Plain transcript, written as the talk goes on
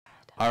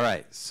All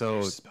right,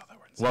 so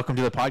welcome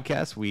to the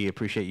podcast. We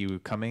appreciate you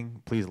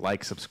coming. Please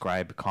like,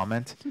 subscribe,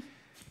 comment.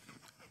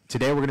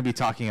 Today we're going to be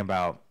talking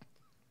about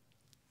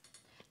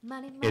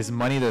is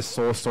money the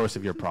sole source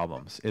of your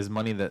problems? Is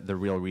money the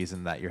real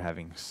reason that you're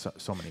having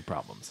so many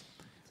problems?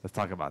 Let's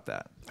talk about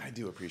that. I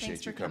do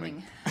appreciate you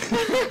coming.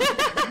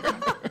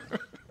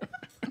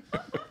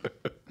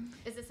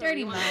 Is this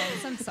Dirty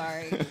mouths. I'm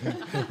sorry.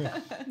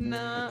 No.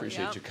 I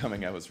appreciate you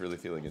coming. I was really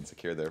feeling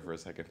insecure there for a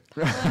second.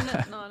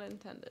 Not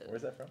intended.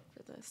 Where's that from?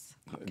 For this.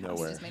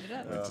 Nowhere. Just made it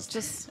up.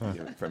 Just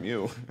From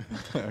you.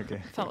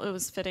 Okay. felt it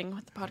was fitting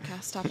with the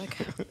podcast topic.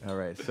 All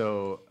right.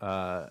 So,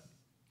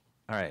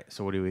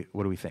 So what do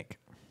we think?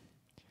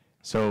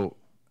 So,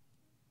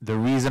 the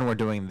reason we're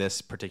doing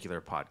this particular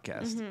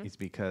podcast is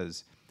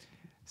because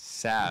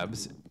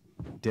Sabs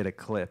did a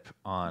clip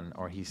on,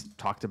 or he's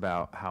talked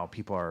about how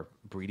people are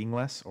breeding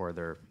less, or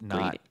they're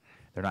not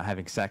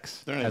having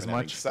sex They're not as even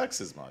much. having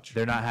sex as much.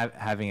 They're not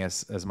having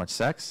as much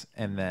sex,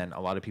 and then a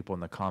lot of people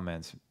in the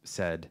comments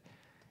said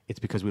it's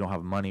because we don't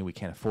have money, we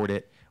can't afford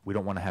it, we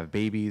don't want to have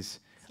babies,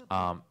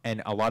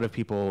 and a lot of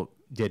people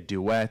did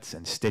duets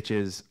and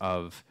stitches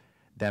of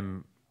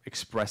them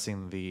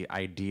expressing the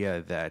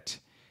idea that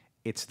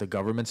it's the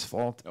government's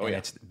fault and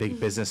it's big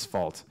business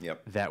fault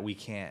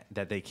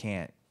that they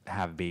can't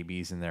have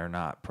babies and they're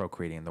not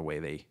procreating the way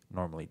they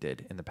normally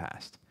did in the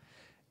past.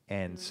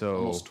 And so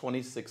almost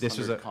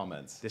 2,600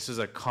 comments. This is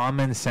a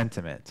common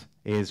sentiment: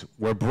 is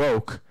we're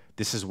broke.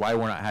 This is why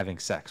we're not having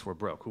sex. We're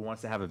broke. Who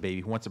wants to have a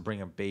baby? Who wants to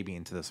bring a baby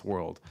into this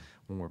world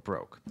when we're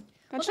broke?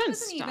 That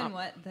wasn't even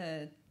what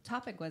the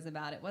topic was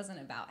about. It wasn't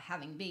about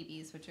having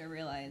babies, which I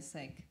realized,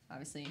 like,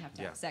 obviously you have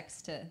to have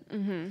sex to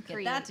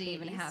get that to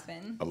even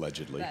happen.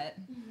 Allegedly. But,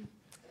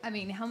 I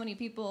mean, how many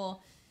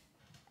people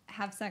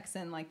have sex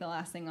and, like, the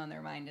last thing on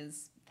their mind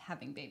is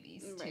having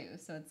babies, too?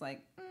 So it's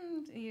like,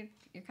 you're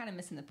kind of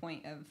missing the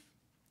point of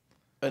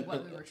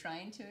what we were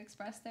trying to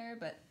express there,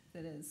 but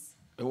it is...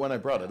 When I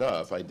brought it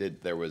up,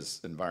 there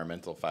was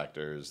environmental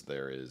factors,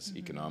 there is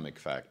economic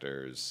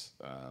factors,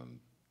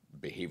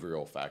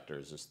 behavioral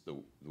factors, just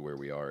where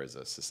we are as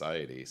a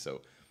society.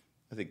 So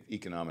I think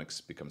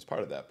economics becomes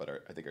part of that, but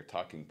I think our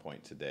talking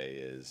point today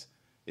is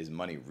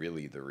money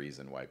really the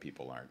reason why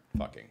people aren't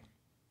fucking?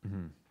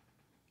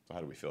 So how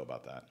do we feel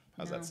about that?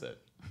 How's that sit?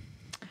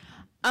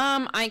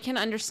 I can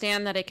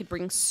understand that it could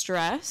bring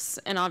stress,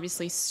 and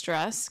obviously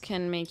stress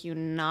can make you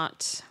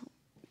not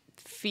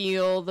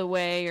feel the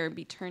way or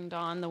be turned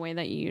on the way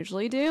that you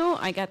usually do.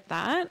 I get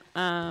that.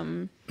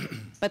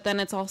 But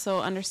then it's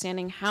also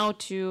understanding how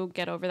to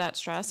get over that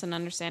stress and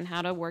understand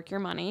how to work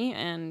your money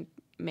and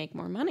make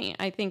more money.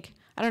 I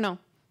don't know.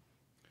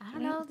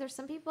 There's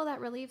some people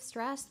that relieve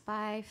stress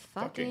by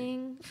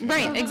fucking.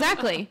 Right,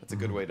 exactly. That's a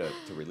good way to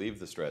relieve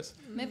the stress.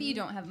 Maybe you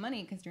don't have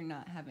money because you're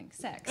not having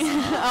sex.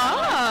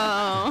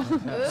 Oh.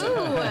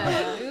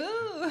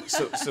 Ooh.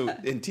 So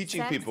in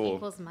teaching Sex people...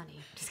 equals money.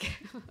 Just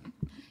kidding.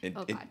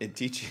 In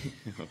teaching...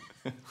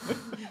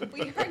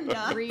 We are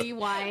not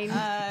Rewind.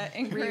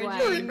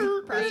 encouraging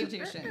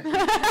prostitution.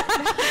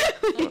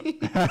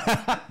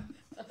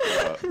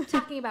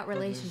 Talking about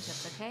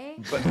relationships, okay?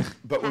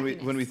 But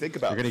when we think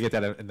about... You're going to get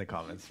that in the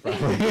comments,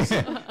 probably.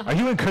 Are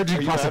you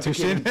encouraging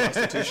prostitution?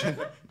 Prostitution?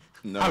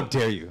 No. How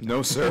dare you?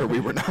 No, sir, we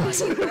were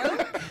not.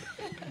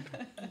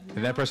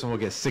 And that person will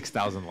get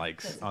 6,000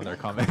 likes on their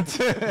comment.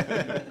 Go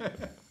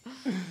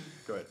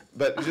ahead.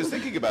 But just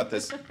thinking about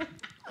this,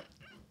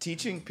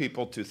 teaching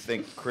people to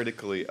think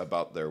critically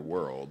about their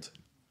world,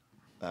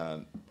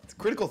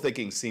 critical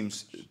thinking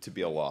seems to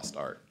be a lost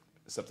art,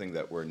 something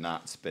that we're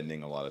not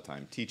spending a lot of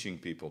time teaching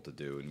people to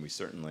do, and we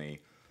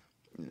certainly,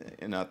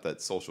 not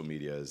that social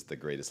media is the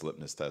greatest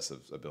litmus test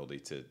of ability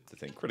to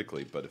think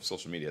critically, but if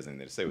social media has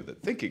anything to say with it,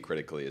 thinking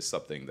critically is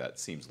something that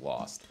seems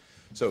lost.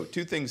 So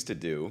 2 things to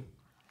do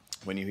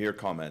when you hear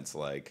comments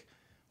like,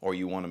 or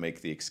you want to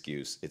make the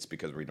excuse, it's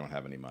because we don't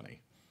have any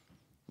money.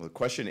 Well,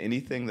 question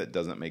anything that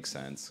doesn't make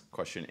sense,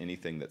 question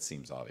anything that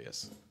seems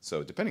obvious.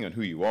 So depending on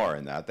who you are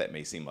in that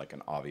may seem like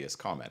an obvious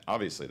comment.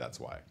 Obviously, that's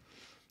why.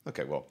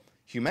 Okay, well,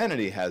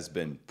 humanity has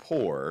been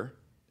poor,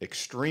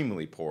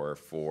 extremely poor,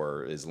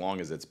 for as long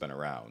as it's been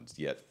around,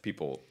 yet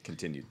people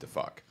continued to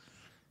fuck.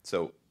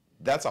 So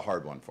that's a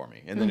hard one for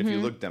me. And then if you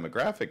look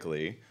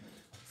demographically,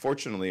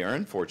 fortunately or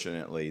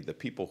unfortunately, the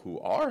people who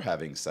are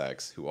having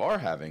sex, who are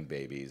having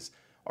babies,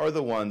 are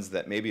the ones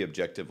that maybe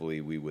objectively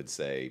we would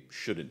say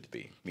shouldn't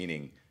be,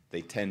 meaning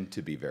they tend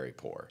to be very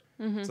poor.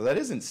 So that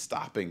isn't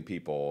stopping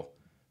people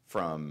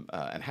from,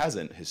 and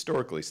hasn't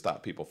historically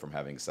stopped people from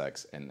having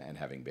sex and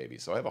having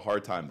babies. So I have a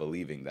hard time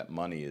believing that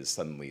money is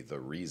suddenly the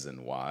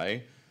reason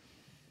why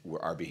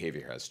our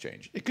behavior has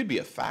changed. It could be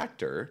a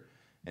factor,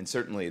 and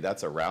certainly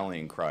that's a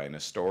rallying cry and a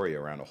story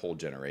around a whole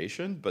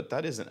generation, but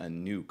that isn't a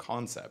new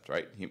concept,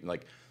 right?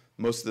 Like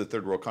most of the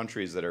third world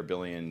countries that are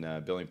billion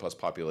plus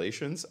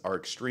populations are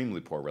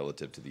extremely poor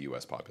relative to the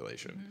US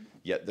population,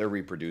 yet they're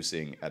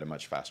reproducing at a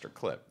much faster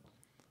clip.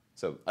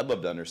 So I'd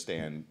love to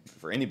understand,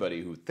 for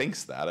anybody who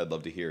thinks that, I'd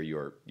love to hear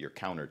your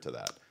counter to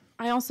that.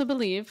 I also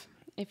believe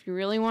If you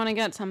really want to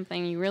get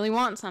something, you really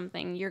want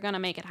something, you're going to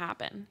make it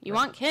happen. You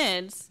want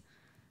kids,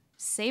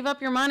 save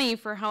up your money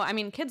for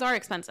kids are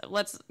expensive.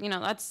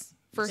 That's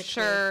for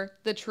sure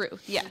the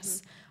truth.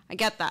 Yes, I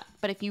get that.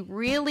 But if you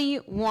really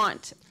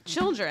want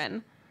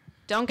children,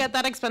 don't get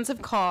that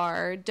expensive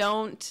car.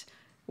 Don't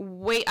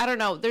wait. I don't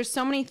know. There's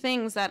so many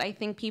things that I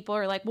think people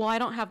are like, well, I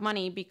don't have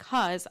money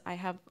because I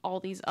have all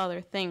these other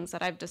things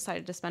that I've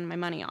decided to spend my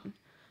money on.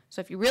 So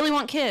if you really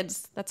want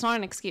kids, that's not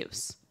an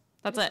excuse.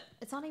 That's it.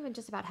 It's not even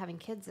just about having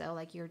kids, though.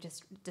 Like you're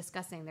just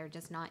discussing, they're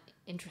just not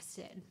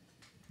interested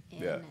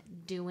in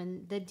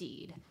doing the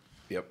deed.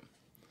 Yep.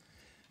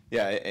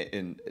 Yeah,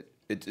 and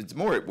it's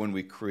more when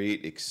we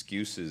create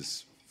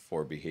excuses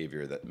for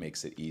behavior that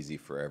makes it easy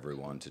for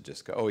everyone to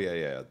just go, oh,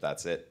 yeah,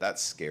 that's it.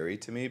 That's scary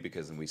to me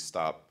because then we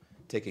stop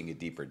taking a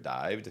deeper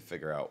dive to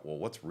figure out, well,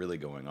 what's really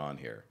going on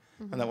here?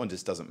 And that one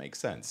just doesn't make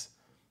sense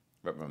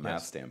from a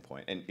math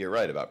standpoint. And you're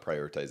right about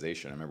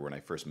prioritization. I remember when I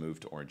first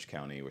moved to Orange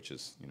County, which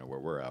is where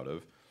we're out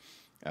of,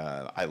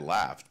 I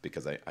laughed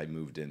because I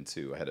moved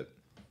into, I had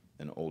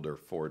an older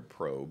Ford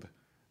Probe,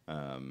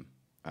 and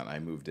I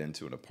moved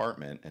into an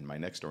apartment, and my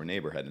next door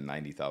neighbor had a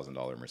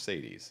 $90,000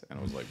 Mercedes, and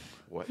I was like,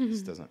 "What?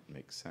 This doesn't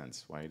make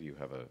sense. Why do you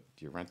have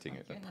you're renting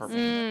an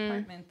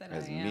apartment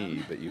as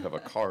me, but you have a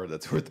car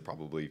that's worth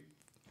probably,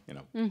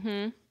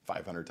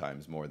 500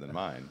 times more than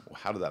mine? Well,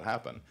 how did that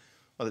happen?"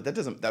 Well,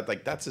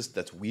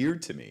 that's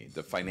weird to me.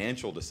 The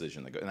financial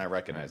decision and I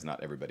recognize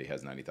not everybody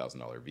has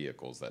 $90,000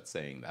 vehicles. That's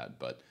saying that,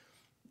 but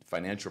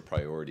financial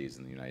priorities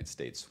in the United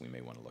States we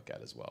may want to look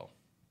at as well.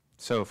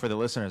 So for the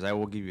listeners, I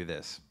will give you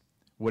this.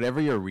 Whatever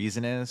your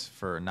reason is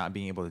for not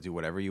being able to do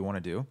whatever you want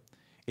to do,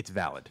 it's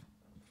valid.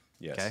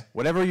 Yes. Okay?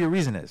 Whatever your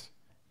reason is.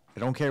 I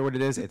don't care what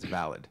it is, it's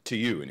valid. To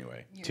you,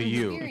 anyway. To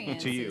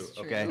you,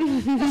 okay?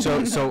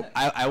 So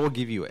I will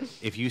give you it.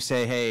 If you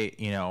say,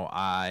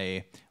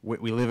 hey,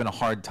 we live in a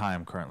hard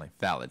time currently,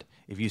 valid.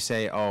 If you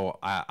say, oh,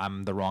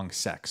 I'm the wrong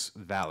sex,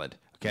 valid,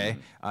 okay?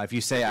 If you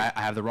say I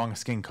have the wrong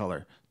skin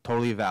color,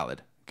 totally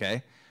valid,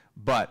 okay?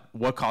 But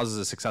what causes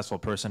a successful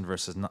person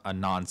versus a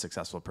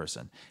non-successful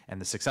person? And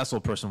the successful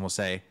person will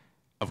say,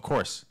 of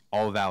course,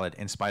 all valid.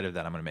 In spite of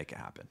that, I'm going to make it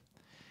happen.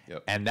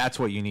 Yep. And that's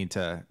what you need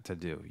to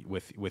do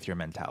with your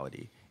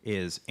mentality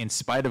is in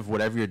spite of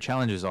whatever your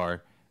challenges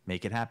are,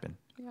 make it happen.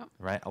 Yep.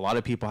 Right? A lot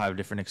of people have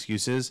different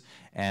excuses,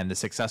 and the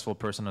successful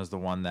person is the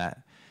one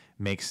that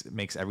makes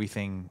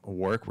everything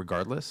work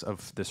regardless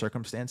of the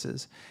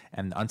circumstances,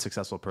 and the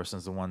unsuccessful person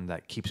is the one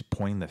that keeps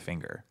pointing the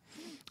finger.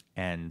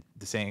 And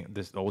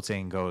the old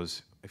saying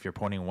goes, if you're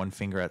pointing one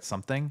finger at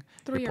something,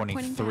 you're pointing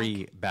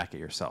three back at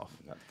yourself.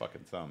 That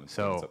fucking thumb.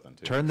 So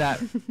turn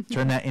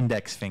that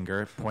index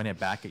finger, point it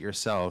back at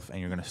yourself, and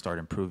you're going to start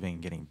improving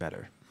and getting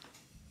better.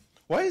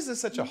 Why is this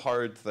such a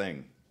hard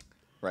thing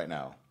right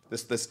now?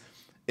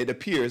 It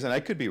appears, and I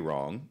could be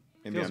wrong.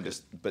 Maybe I'm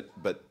just,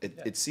 but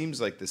it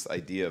seems like this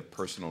idea of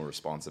personal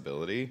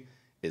responsibility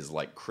is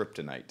like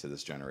kryptonite to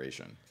this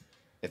generation.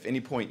 If any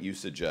point you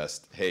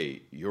suggest,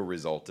 hey, your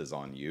result is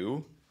on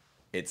you,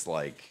 it's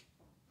like,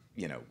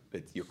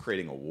 you're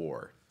creating a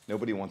war.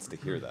 Nobody wants to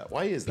hear that.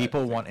 Why is that?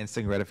 People want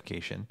instant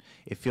gratification.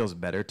 It feels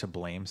better to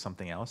blame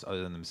something else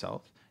other than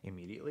themselves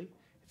immediately. It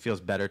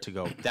feels better to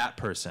go, that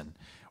person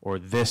or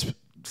this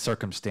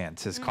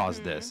circumstance has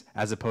caused this,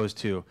 as opposed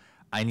to,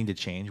 I need to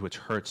change, which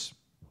hurts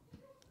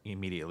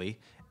immediately.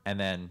 And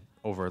then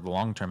over the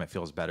long term, it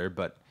feels better,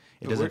 but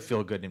it doesn't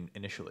feel good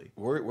initially.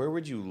 Where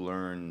would you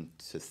learn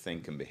to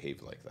think and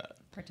behave like that?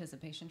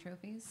 Participation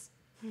trophies.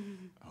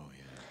 Oh,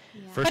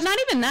 yeah. But not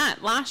even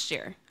that. Last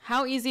year,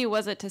 how easy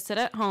was it to sit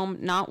at home,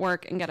 not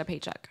work, and get a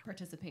paycheck?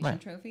 Participation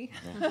trophy.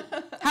 Yeah.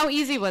 How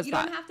easy was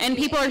that? And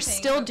people are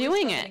still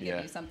doing it.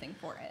 Give you something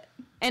for it.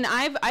 And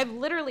I've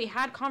literally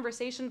had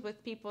conversations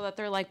with people that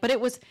they're like, but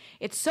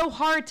it's so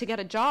hard to get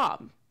a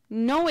job.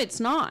 No,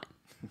 it's not.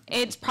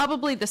 It's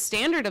probably the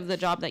standard of the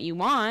job that you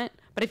want.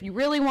 But if you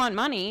really want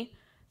money,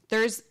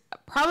 there's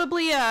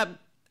probably a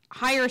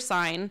higher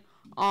sign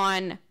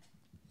on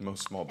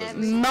most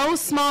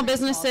small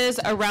businesses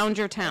around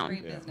your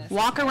town.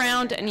 Walk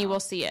around and you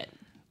will see it.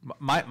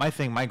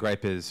 My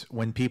gripe is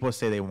when people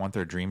say they want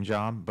their dream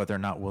job, but they're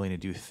not willing to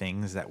do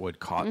things that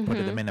would put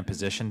them in a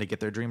position to get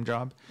their dream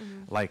job.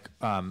 Like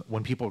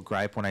when people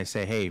gripe when I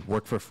say, hey,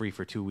 work for free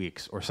for 2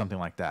 weeks or something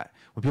like that.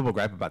 When people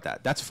gripe about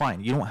that, that's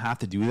fine. You don't have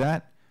to do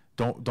that.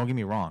 Don't get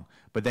me wrong.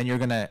 But then you're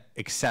going to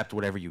accept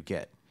whatever you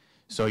get.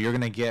 So you're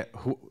going to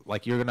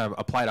you're going to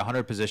apply to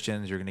 100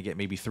 positions. You're going to get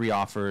maybe 3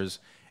 offers.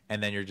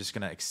 And then you're just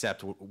going to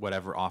accept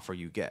whatever offer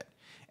you get.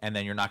 And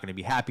then you're not going to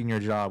be happy in your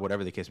job,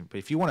 whatever the case may be. But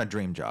if you want a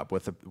dream job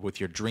with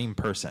your dream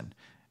person,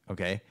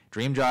 okay,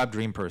 dream job,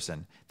 dream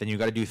person, then you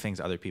got to do things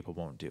other people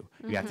won't do.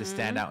 You have to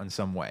stand out in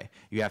some way.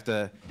 You have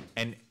to,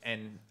 and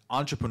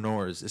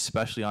entrepreneurs,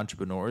 especially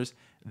entrepreneurs,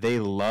 they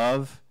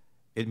love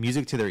it.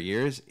 Music to their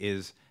ears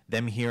is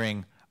them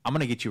hearing, I'm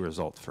going to get you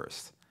results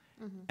first.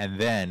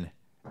 And then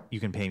you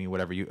can pay me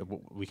whatever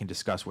we can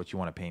discuss what you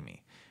want to pay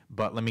me,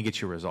 but let me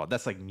get you a result.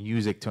 That's like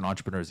music to an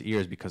entrepreneur's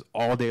ears, because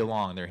all day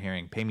long they're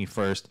hearing, pay me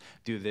first,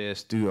 do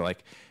this,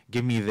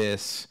 give me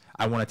this.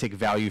 I want to take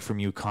value from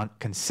you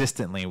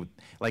consistently.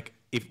 Like,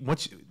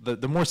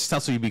 the more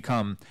successful you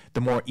become,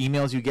 the more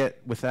emails you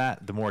get with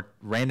that, the more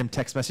random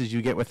text messages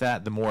you get with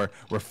that, the more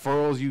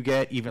referrals you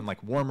get, even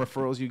like warm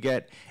referrals you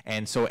get.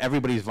 And so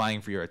everybody's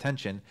vying for your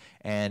attention,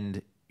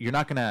 and you're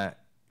not going to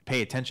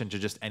pay attention to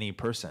just any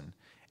person.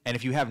 And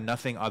if you have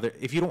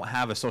if you don't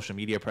have a social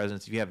media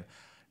presence, if you have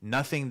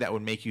nothing that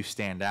would make you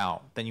stand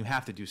out, then you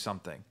have to do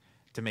something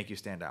to make you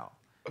stand out.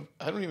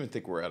 I don't even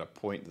think we're at a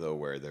point, though,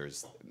 where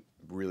there's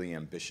really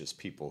ambitious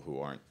people who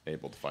aren't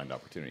able to find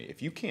opportunity.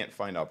 If you can't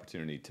find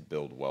opportunity to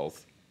build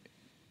wealth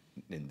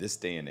in this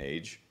day and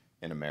age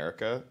in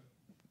America,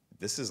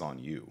 this is on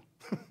you.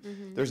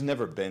 Mm-hmm. There's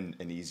never been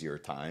an easier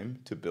time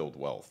to build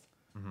wealth.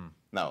 Mm-hmm.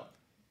 Now,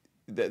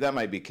 that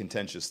might be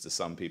contentious to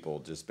some people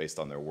just based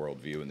on their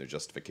worldview and their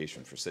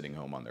justification for sitting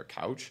home on their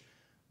couch.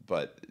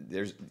 But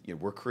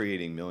we're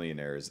creating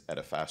millionaires at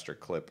a faster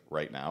clip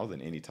right now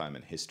than any time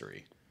in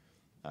history.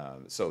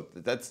 So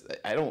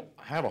I don't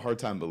have a hard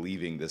time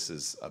believing this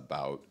is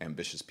about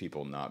ambitious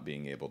people not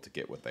being able to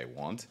get what they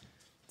want.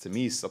 To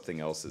me, something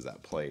else is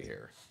at play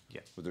here.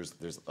 Yeah.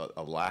 There's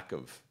a lack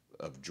of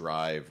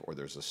drive, or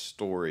there's a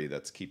story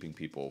that's keeping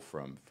people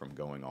from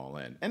going all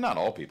in. And not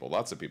all people.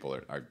 Lots of people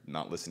are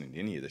not listening to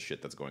any of the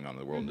shit that's going on in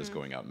the world and just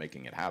going out and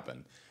making it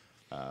happen.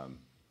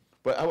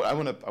 But I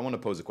want to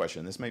pose a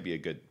question. This might be a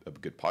good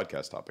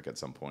podcast topic at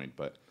some point,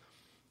 but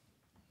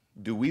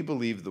do we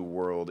believe the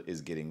world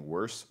is getting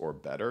worse or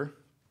better,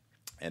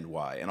 and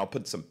why? And I'll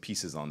put some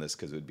pieces on this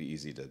because it would be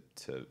easy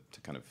to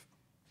kind of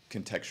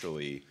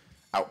contextually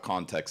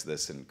out-context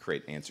this and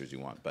create answers you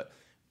want. But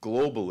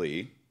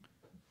globally,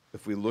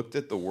 if we looked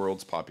at the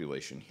world's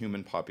population,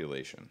 human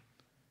population,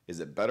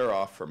 is it better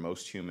off for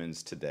most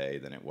humans today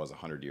than it was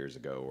 100 years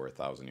ago or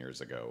 1,000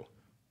 years ago?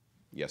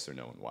 Yes or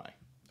no, and why?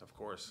 Of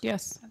course.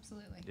 Yes.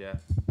 Absolutely. Yeah.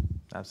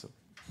 Absolutely.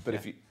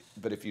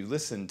 But if you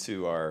listen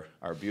to our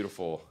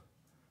beautiful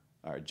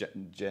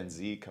Gen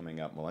Z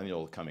coming up,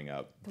 millennial coming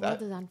up, The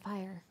world is on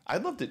fire.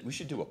 I'd love to. We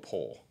should do a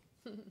poll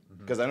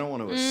because I don't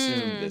want to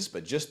assume this,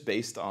 but just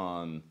based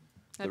on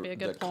That'd be a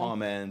good the poll.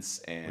 comments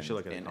and should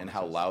look at the and how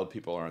comments. loud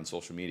people are on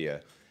social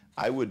media,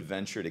 I would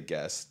venture to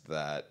guess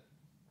that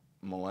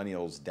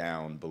millennials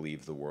down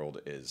believe the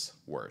world is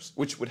worse,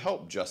 which would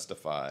help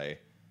justify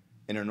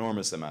an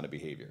enormous amount of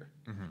behavior,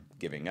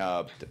 giving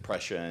up,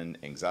 depression,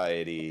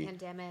 anxiety.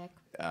 Pandemic.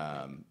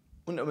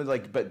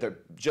 But they're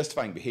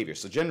justifying behavior.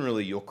 So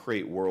generally, you'll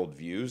create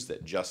worldviews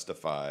that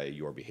justify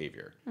your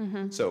behavior.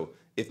 So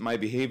if my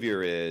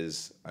behavior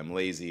is I'm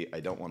lazy, I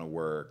don't want to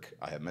work,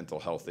 I have mental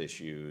health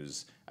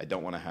issues, I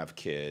don't want to have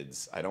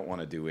kids, I don't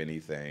want to do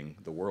anything,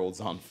 the world's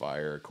on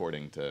fire,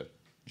 according to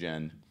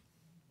Jen,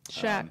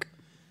 Shaq.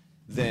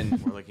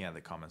 then We're looking at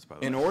the comments, by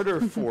the way. in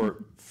order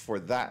for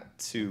that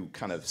to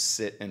kind of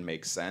sit and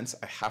make sense,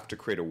 I have to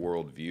create a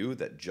worldview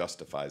that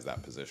justifies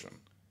that position.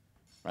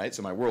 Right?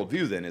 So my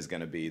worldview then is going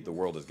to be the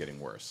world is getting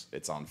worse.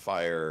 It's on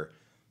fire.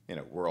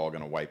 We're all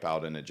going to wipe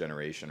out in a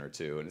generation or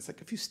two. And it's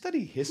like, if you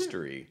study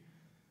history,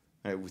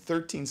 right,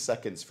 13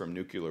 seconds from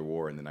nuclear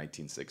war in the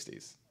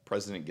 1960s,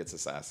 president gets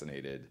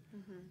assassinated.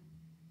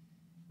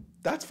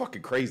 That's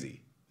fucking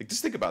crazy. Like,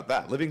 just think about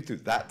that. Living through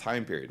that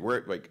time period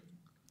where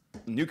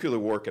nuclear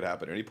war could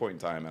happen at any point in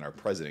time and our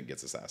president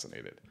gets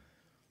assassinated.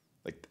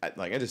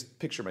 I just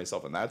picture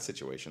myself in that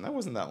situation. That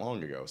wasn't that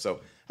long ago. So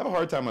I have a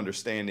hard time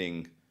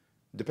understanding,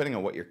 depending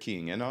on what you're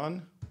keying in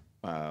on,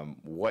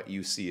 what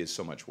you see is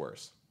so much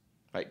worse.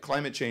 Right?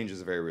 Climate change is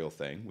a very real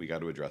thing. We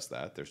got to address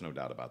that. There's no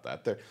doubt about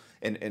that.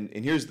 And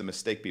here's the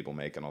mistake people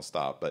make, and I'll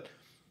stop. But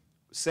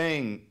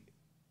saying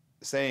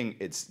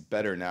it's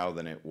better now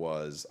than it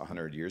was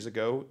 100 years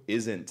ago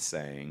isn't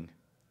saying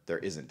there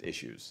isn't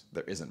issues,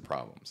 there isn't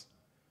problems.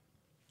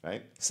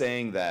 Right?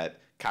 Saying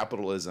that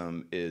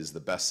capitalism is the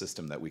best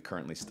system that we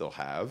currently still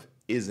have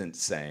isn't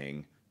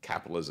saying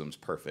capitalism's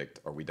perfect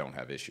or we don't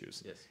have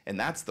issues. Yes. And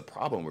that's the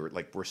problem.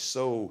 We're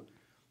so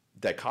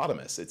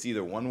dichotomous. It's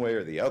either one way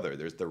or the other.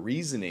 The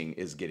reasoning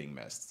is getting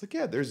missed. It's like,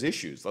 yeah, there's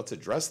issues. Let's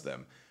address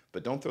them.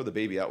 But don't throw the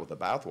baby out with the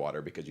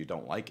bathwater because you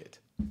don't like it.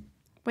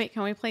 Wait,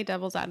 can we play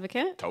devil's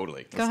advocate?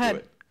 Totally. Go ahead. Do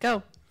it.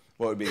 Go.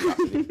 What would be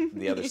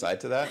the other side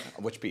to that?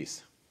 Which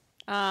piece?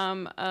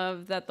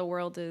 Of that the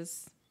world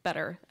is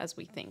better as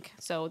we think.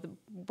 So the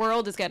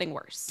world is getting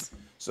worse.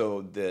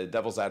 So the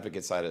devil's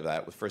advocate side of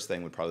that, the first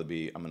thing would probably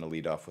be, I'm going to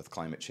lead off with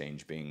climate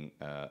change being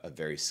a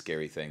very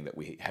scary thing that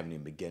we haven't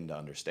even begun to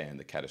understand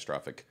the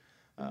catastrophic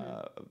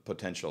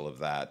potential of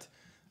that.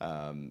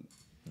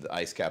 The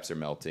ice caps are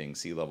melting,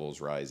 sea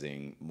levels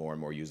rising, more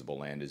and more usable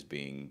land is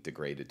being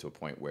degraded to a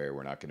point where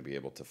we're not going to be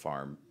able to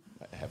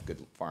have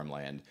good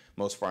farmland.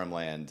 Most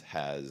farmland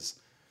has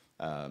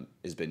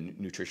been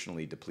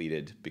nutritionally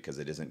depleted because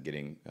it isn't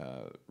getting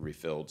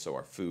refilled, so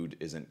our food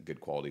isn't good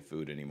quality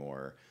food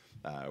anymore.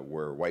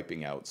 We're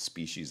wiping out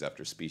species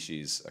after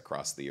species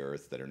across the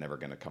earth that are never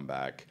going to come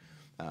back.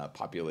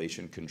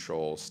 Population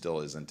control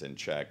still isn't in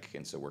check,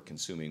 and so we're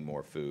consuming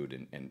more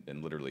food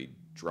and literally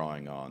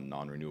drawing on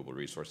non-renewable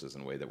resources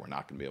in a way that we're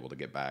not going to be able to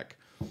get back.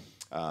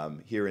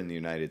 Here in the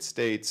United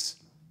States,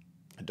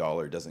 a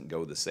dollar doesn't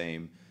go the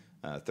same.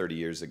 30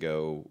 years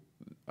ago,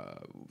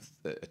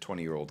 a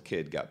 20-year-old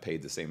kid got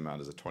paid the same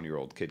amount as a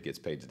 20-year-old kid gets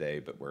paid today,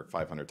 but we're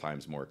 500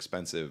 times more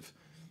expensive.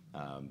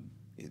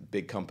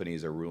 Big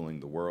companies are ruling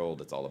the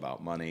world. It's all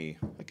about money.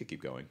 I could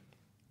keep going.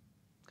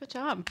 Good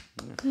job.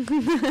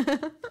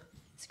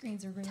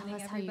 Screens are Tell ruining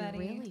us everybody.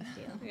 how you really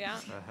feel. Yeah.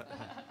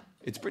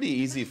 It's pretty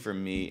easy for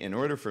me. In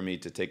order for me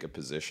to take a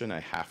position,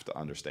 I have to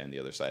understand the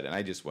other side. And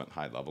I just went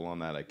high level on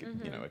that. I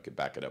could, I could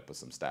back it up with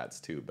some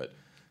stats too. But,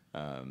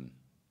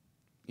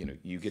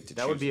 you get to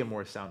That choose. would be a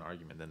more sound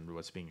argument than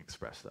what's being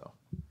expressed, though.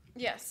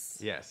 Yes.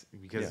 Yes,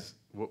 because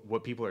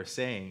what people are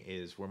saying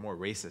is we're more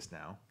racist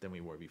now than we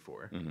were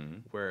before.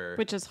 We're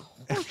Which is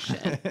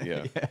horseshit.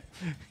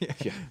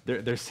 Yeah.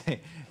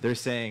 they're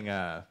saying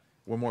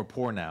we're more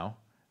poor now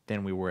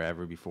than we were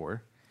ever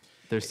before.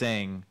 They're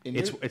saying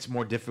it's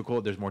more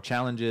difficult. There's more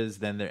challenges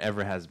than there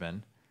ever has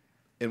been.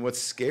 And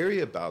what's scary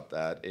about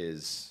that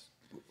is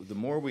the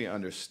more we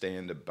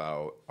understand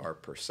about our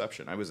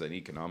perception. I was an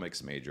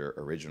economics major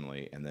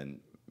originally, and then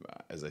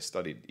as I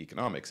studied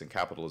economics and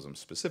capitalism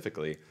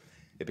specifically,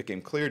 it became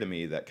clear to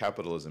me that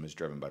capitalism is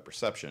driven by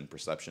perception.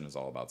 Perception is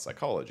all about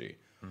psychology.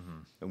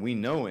 And we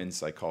know in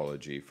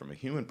psychology, from a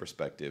human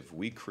perspective,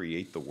 we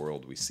create the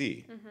world we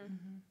see.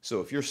 So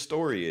if your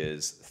story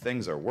is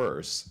things are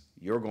worse,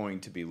 you're going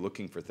to be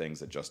looking for things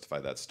that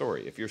justify that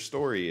story. If your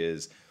story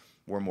is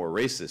we're more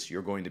racist,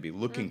 you're going to be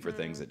looking for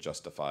things that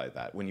justify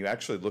that. When you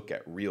actually look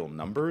at real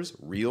numbers,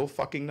 real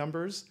fucking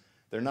numbers,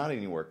 they're not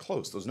anywhere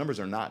close. Those numbers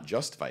are not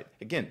justified.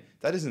 Again,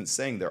 that isn't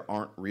saying there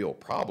aren't real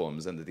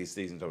problems and that these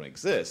things don't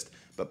exist,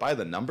 but by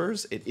the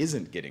numbers, it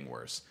isn't getting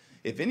worse.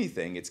 If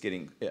anything, it's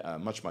getting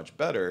much, much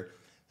better.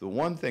 The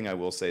one thing I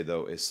will say,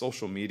 though, is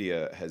social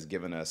media has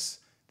given us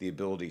the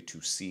ability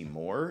to see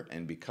more,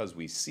 and because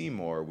we see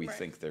more, we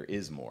think there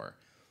is more.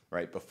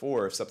 Right?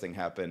 Before, if something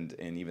happened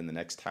in even the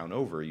next town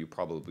over, you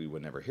probably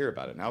would never hear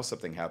about it. Now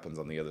something happens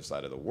on the other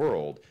side of the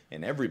world,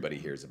 and everybody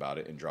hears about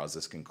it and draws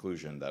this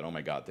conclusion that, oh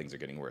my God, things are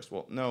getting worse.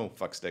 Well, no,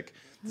 fuckstick.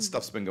 This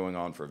stuff's been going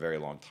on for a very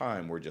long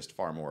time. We're just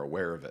far more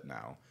aware of it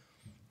now,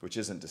 which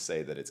isn't to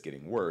say that it's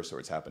getting worse or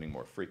it's happening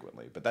more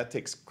frequently. But that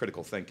takes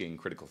critical thinking.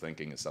 Critical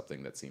thinking is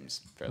something that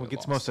seems fairly What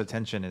gets lost. most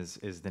attention is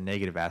the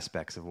negative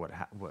aspects of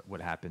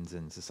what happens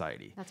in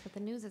society. That's what the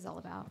news is all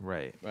about.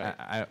 Right.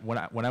 Right.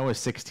 When I was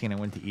 16, I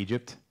went to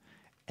Egypt,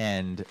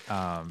 and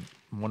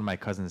one of my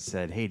cousins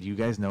said, "Hey, do you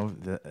guys know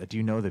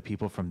the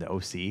people from the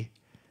OC,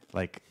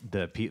 like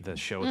the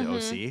show the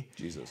OC?"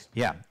 Jesus.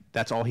 Yeah,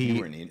 that's all he.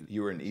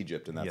 You were in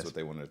Egypt, and that's Yes. what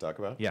they wanted to talk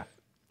about? Yeah,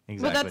 But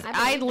exactly. that's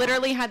I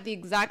literally had the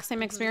exact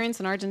same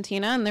experience in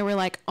Argentina, and they were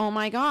like, "Oh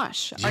my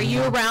gosh, are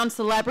you around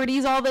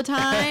celebrities all the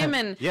time?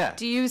 And Yeah.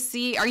 do you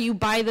see? Are you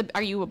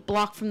a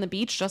block from the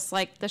beach, just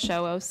like the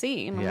show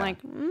OC?" And I'm Yeah.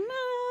 like, "No."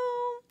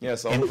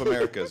 Yes, all of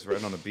America is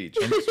right on the beach.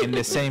 in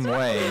the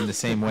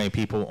same way,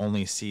 people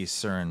only see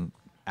certain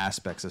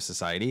aspects of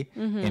society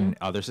in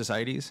other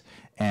societies,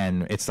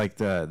 and it's like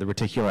the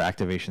reticular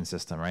activation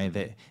system, right?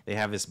 They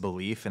have this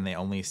belief, and they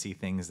only see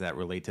things that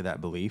relate to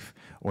that belief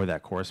or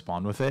that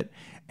correspond with it,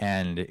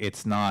 and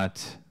it's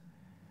not.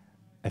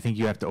 I think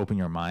you have to open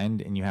your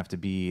mind, and you have to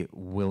be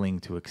willing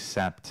to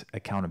accept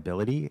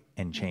accountability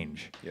and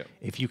change. Yep.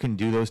 If you can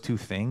do those two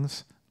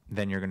things,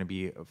 then you're going to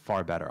be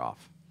far better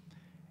off.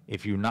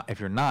 If you're not,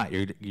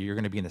 you're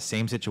going to be in the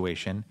same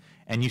situation,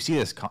 and you see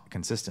this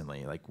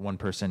consistently. Like one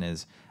person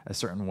is a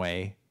certain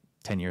way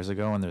 10 years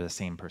ago, and they're the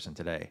same person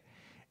today,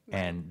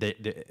 and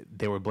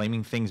they were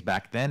blaming things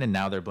back then, and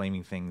now they're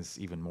blaming things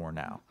even more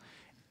now.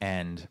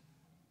 And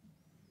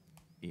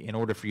in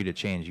order for you to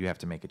change, you have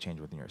to make a change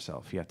within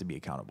yourself. You have to be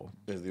accountable.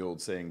 As the old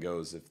saying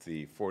goes, if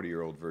the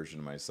 40-year-old version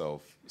of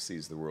myself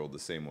sees the world the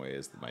same way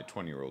as my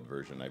 20-year-old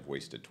version, I've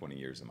wasted 20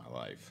 years of my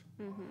life.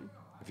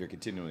 If you're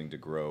continuing to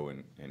grow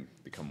and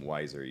become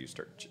wiser, you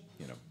start,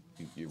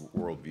 your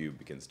worldview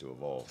begins to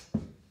evolve.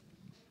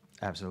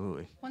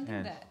 Absolutely. One thing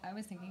And- that I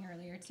was thinking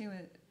earlier too,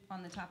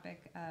 on the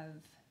topic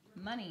of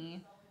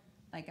money,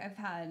 like I've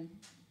had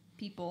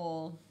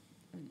people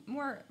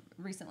more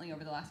recently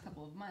over the last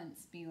couple of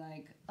months be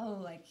like, "Oh,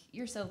 like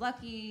you're so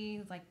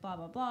lucky," like blah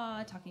blah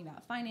blah, talking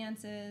about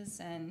finances,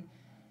 and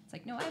it's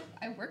like, no,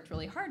 I worked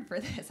really hard for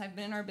this. I've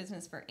been in our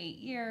business for 8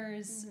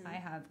 years. I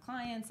have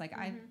clients. Like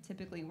I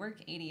typically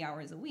work 80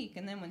 hours a week,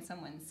 and then when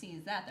someone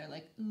sees that, they're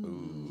like,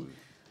 ooh,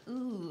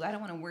 I don't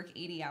want to work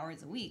 80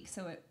 hours a week.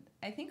 So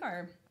I think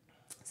our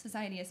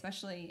society,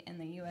 especially in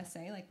the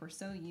USA, like we're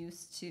so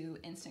used to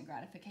instant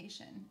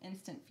gratification,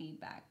 instant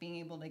feedback, being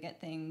able to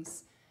get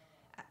things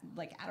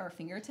like at our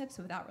fingertips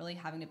without really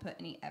having to put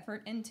any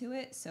effort into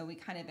it. So we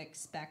kind of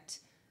expect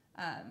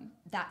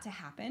that to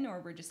happen,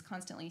 or we're just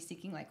constantly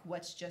seeking like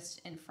what's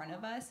just in front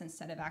of us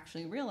instead of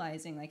actually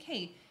realizing like,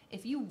 hey,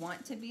 if you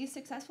want to be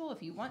successful,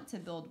 if you want to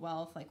build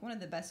wealth, like one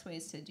of the best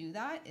ways to do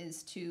that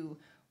is to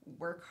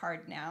work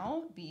hard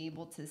now, be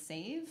able to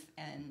save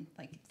and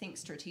like think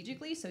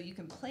strategically so you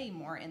can play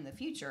more in the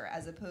future,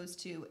 as opposed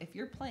to if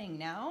you're playing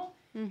now,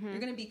 you're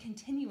going to be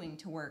continuing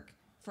to work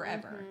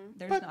forever.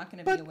 There's not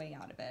going to be a way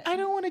out of it. I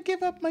don't want to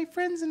give up my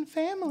friends and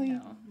family.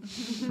 No.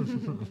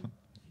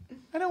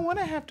 I don't want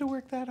to have to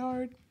work that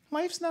hard.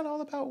 Life's not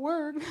all about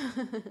work.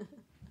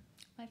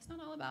 Life's not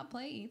all about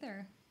play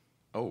either.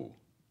 Oh,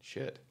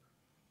 shit.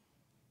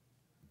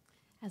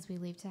 As we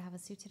leave to have a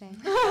suit today.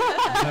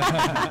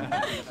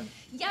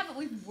 Yeah, but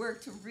we've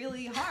worked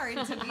really hard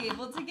to be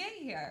able to get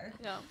here.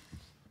 Yeah.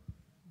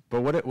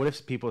 But what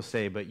if people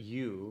say, but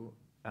you,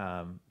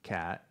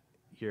 Kat,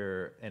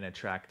 you're an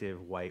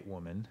attractive white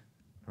woman,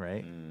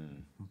 right?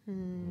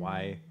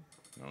 Why?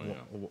 Oh, yeah.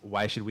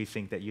 Why should we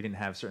think that you didn't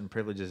have certain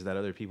privileges that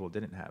other people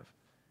didn't have?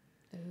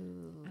 I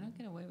don't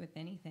get away with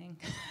anything.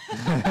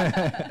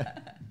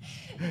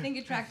 I think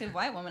attractive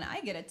white woman,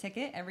 I get a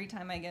ticket every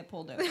time I get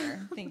pulled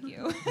over. Thank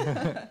you.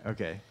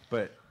 Okay,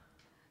 but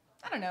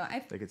I don't know.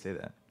 they could say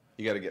that.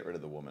 You got to get rid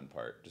of the woman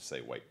part. Just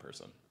say white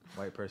person.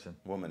 White person.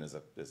 Woman is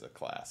a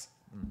class.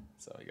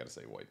 So you got to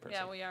say white person.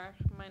 Yeah, we are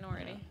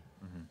minority,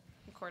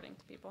 according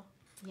to people.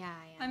 Yeah,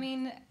 I I am.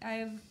 mean,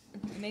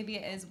 maybe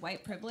it is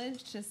white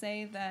privilege to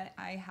say that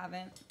I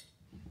haven't,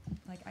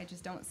 like, I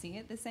just don't see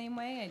it the same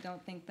way. I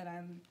don't think that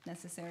I'm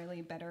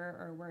necessarily better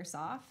or worse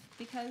off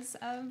because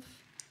of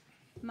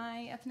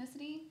my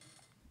ethnicity.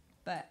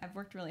 But I've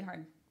worked really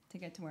hard to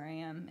get to where I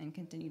am and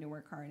continue to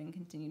work hard and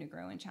continue to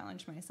grow and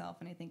challenge myself.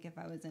 And I think if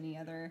I was any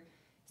other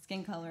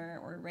skin color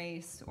or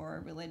race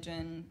or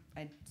religion,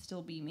 I'd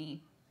still be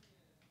me.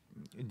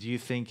 Do you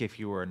think if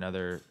you were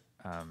another,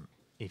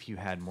 if you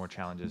had more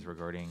challenges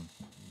regarding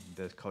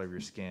the color of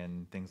your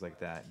skin, things like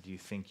that, do you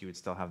think you would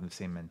still have the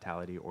same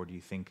mentality, or do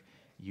you think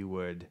you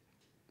would,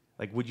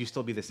 like, would you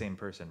still be the same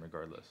person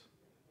regardless?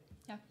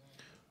 Yeah.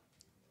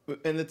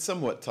 And it's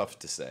somewhat tough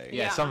to say.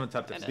 Yeah. Something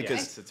tough to It is.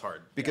 Because- it's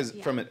hard. Because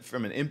Yeah.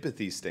 from an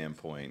empathy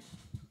standpoint,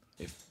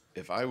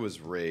 if I was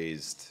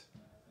raised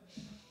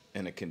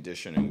in a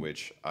condition in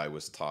which I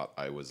was taught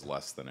I was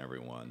less than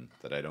everyone,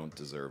 that I don't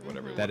deserve what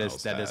everyone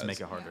else that does has, make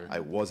it harder. I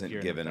wasn't If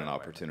you're in given that an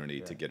environment.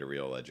 opportunity to Yeah. get a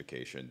real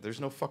education.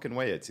 There's no fucking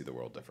way I'd see the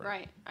world different.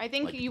 Right. I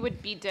think Like- you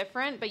would be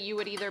different, but you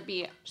would either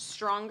be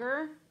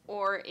stronger,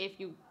 or if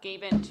you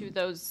gave in to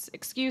those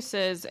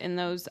excuses and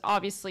those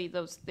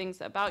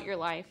things about your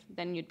life,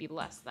 then you'd be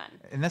less than.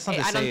 And that's not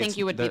to I say don't it's think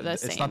you would be the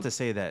same. It's not to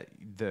say that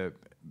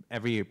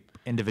every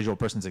individual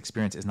person's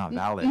experience is not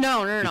valid.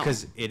 No.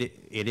 Because it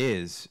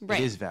is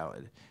Right.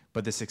 valid.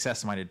 But the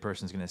success-minded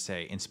person is going to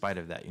say, in spite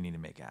of that, you need to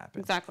make it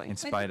happen. Exactly. In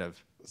spite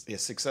of. Yeah,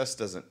 success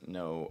doesn't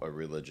know a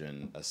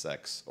religion, a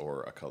sex,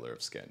 or a color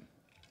of skin.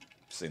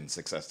 Since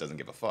success doesn't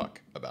give a fuck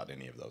about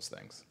any of those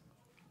things.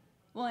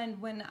 Well,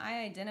 and when I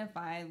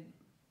identify,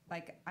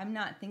 like, I'm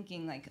not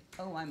thinking like,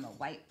 oh, I'm a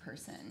white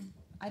person.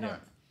 I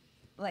don't,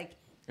 like,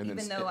 And then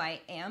even s- though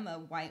I am a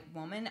white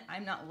woman,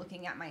 I'm not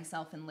looking at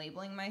myself and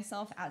labeling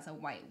myself as a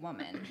white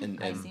woman.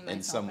 I see And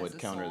myself some as would a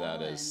counter soul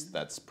that as and-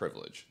 that's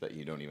privilege, that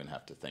you don't even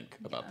have to think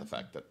about Yeah. the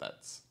fact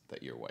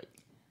that you're white.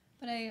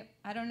 But I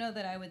don't know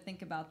that I would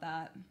think about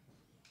that. Well,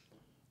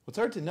 it's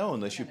hard to know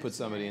unless you Yeah, put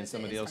somebody in it's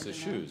somebody hard to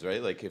else's know. shoes,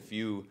 right? Like if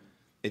you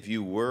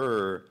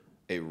were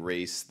a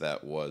race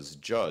that was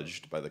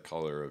judged by the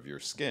color of your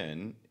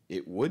skin,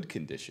 it would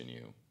condition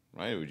you,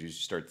 right? Would you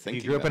start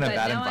thinking? grew up in that a But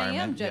bad now I am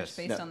environment, judged yes.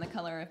 based No. on the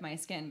color of my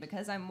skin.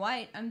 Because I'm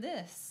white, I'm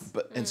this.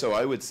 But and so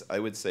I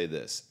would say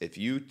this: if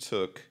you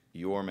took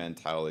your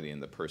mentality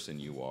and the person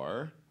you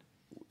are,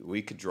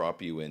 we could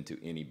drop you into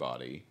any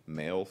body,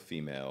 male,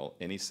 female,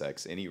 any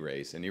sex, any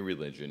race, any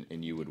religion,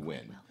 and you would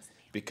win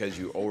because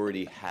you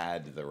already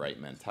had the right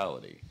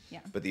mentality. Yeah.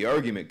 But the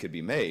argument could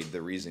be made: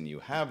 the reason you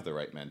have the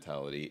right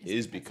mentality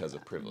is because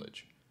of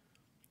privilege.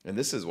 And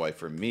this is why,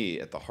 for me,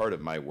 at the heart of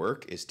my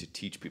work is to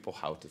teach people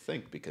how to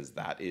think, because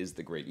that is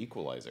the great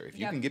equalizer. If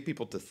you Yep. can get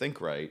people to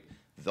think right,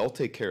 they'll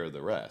take care of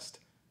the rest.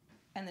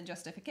 And the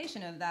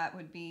justification of that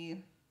would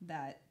be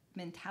that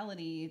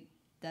mentality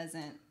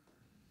doesn't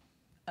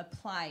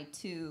apply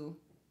to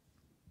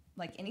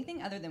like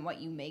anything other than what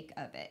you make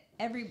of it.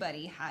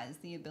 Everybody has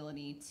the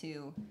ability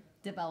to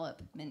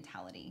develop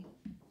mentality,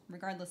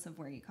 regardless of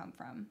where you come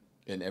from.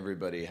 And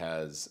everybody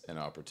has an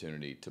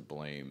opportunity to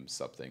blame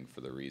something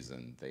for the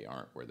reason they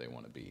aren't where they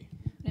want to be.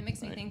 And it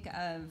makes me Right. think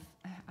of,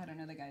 I don't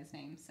know the guy's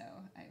name, so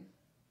I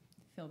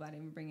feel bad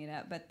even bringing it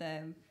up, but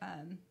the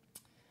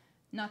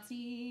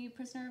Nazi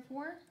prisoner of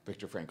war?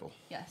 Viktor Frankl.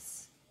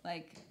 Yes.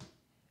 Like,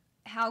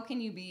 how can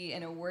you be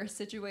in a worse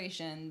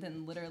situation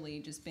than literally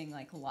just being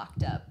like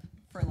locked up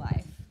for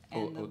life?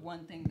 And the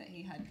one thing that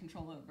he had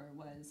control over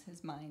was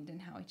his mind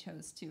and how he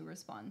chose to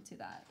respond to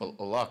that. Well,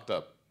 locked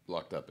up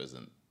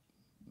isn't.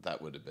 That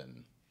wouldn't have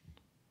been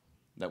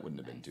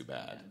Nice too way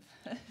bad.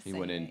 of He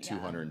went saying in it,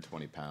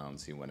 220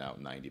 pounds. He went out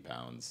 90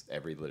 pounds.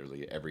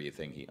 Literally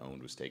everything he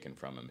owned was taken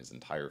from him. His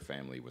entire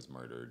family was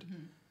murdered.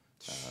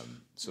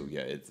 So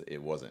yeah,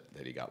 it wasn't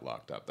that he got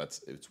locked up.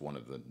 It's one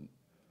of the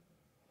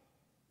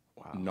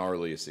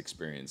gnarliest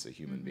experience a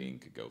human being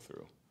could go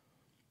through.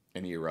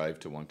 And he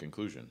arrived to one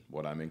conclusion.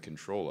 What I'm in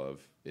control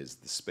of is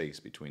the space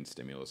between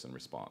stimulus and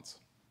response.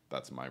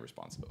 That's my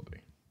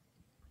responsibility.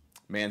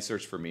 Man's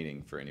Search for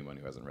Meaning, for anyone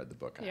who hasn't read the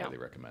book, I Yeah. highly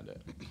recommend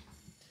it.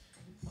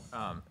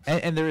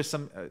 And there is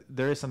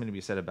something to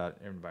be said about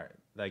environment.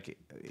 Like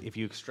if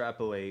you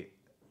extrapolate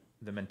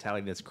the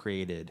mentality that's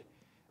created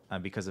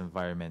because of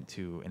environment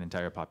to an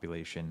entire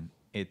population,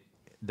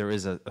 there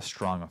is a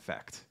strong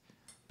effect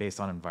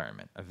based on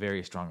environment, a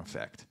very strong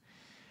effect.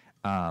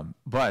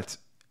 But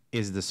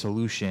is the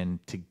solution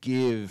to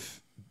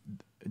give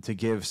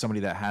somebody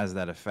that has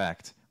that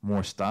effect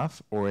more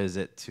stuff, or is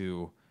it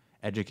to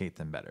educate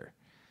them better?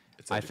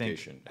 It's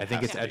education. I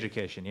think it's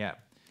education. Yeah.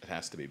 It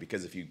has to be,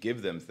 because if you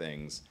give them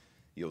things,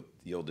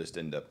 you'll just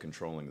end up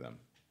controlling them.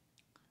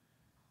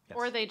 Yes.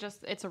 Or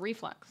it's a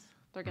reflex.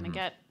 They're going to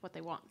get what they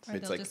want. Or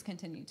It's they'll like- just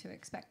continue to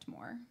expect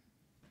more.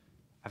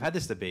 I've had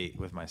this debate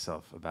with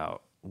myself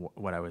about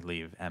what I would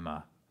leave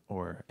Emma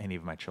or any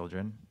of my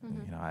children.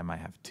 You know, I might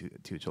have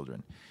two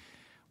children.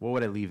 What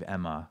would I leave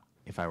Emma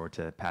if I were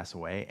to pass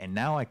away? And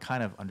now I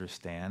kind of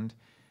understand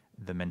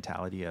the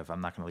mentality of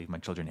I'm not going to leave my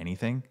children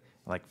anything,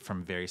 like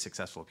from very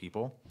successful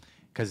people.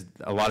 Because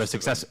a lot of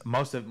success,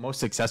 most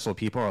successful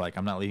people are like,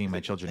 I'm not leaving my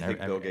children. I think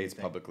Bill Gates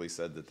anything. publicly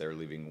said that they're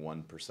leaving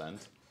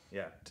 1%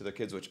 Yeah. to their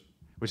kids, which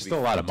Which is to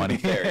still a lot of to be money.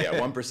 fair, yeah,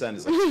 1%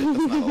 is like, shit,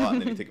 that's not a lot.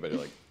 And then you think about it,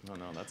 you're like,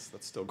 no, that's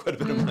still quite a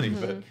bit of money.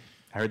 But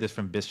I heard this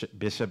from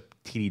Bishop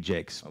T.D.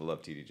 Jakes. I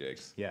love TD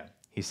Jakes. Yeah.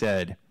 He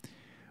said,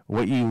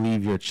 what you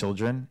leave your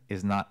children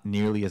is not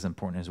nearly as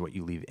important as what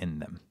you leave in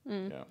them.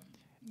 Yeah.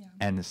 Yeah.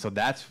 And so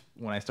that's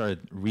when I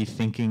started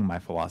rethinking my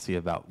philosophy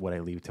about what I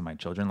leave to my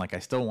children. Like I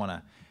still want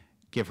to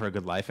give her a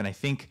good life. And I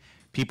think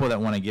people that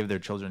want to give their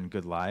children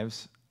good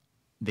lives,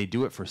 they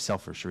do it for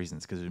selfish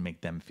reasons because it would make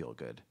them feel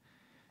good.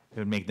 It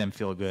would make them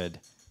feel good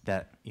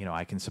that, you know,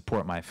 I can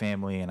support my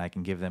family and I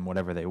can give them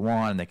whatever they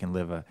want and they can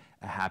live a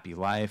happy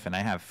life. And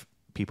I have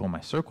people in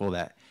my circle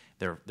that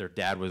their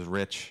dad was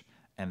rich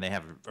and they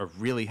have a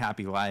really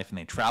happy life and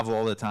they travel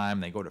all the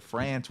time. They go to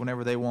France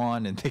whenever they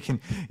want and they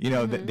can, you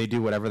know, they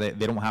do whatever they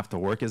don't have to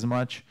work as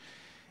much.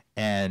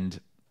 And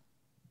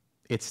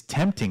it's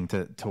tempting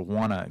to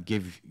want to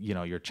give, you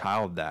know, your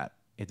child that.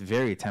 It's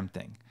very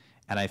tempting.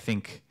 And I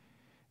think,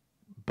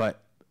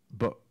 but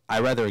I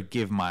rather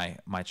give my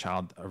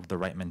child the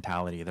right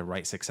mentality, the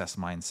right success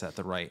mindset,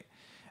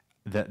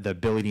 the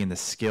ability and the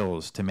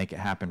skills to make it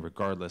happen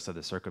regardless of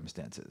the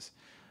circumstances.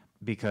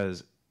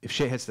 Because if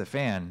shit hits the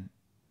fan,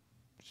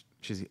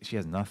 she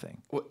has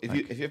nothing. Well, if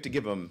you have to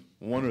give them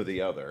one or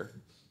the other,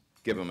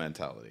 give them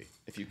mentality.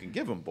 If you can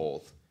give them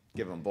both,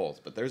 give them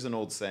both. But there's an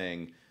old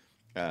saying,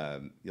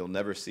 you'll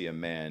never see a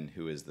man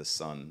who is the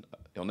son,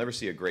 you'll never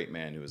see a great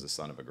man who is the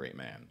son of a great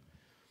man.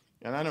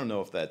 And I don't know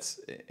if that's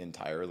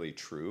entirely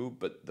true,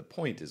 but the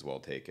point is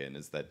well taken,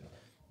 is that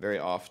very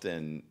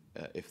often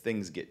if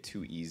things get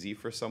too easy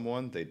for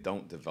someone, they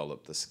don't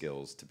develop the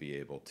skills to be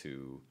able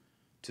to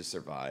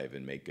survive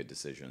and make good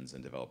decisions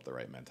and develop the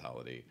right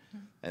mentality.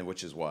 And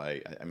which is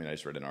why, I mean, I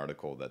just read an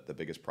article that the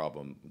biggest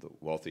problem the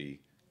wealthy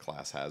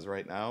class has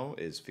right now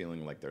is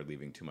feeling like they're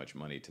leaving too much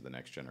money to the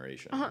next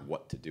generation and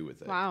what to do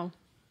with it. Wow.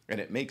 And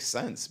it makes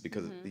sense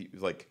because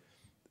like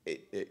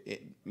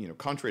it you know,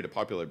 contrary to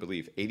popular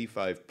belief,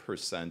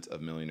 85%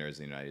 of millionaires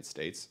in the United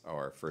States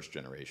are first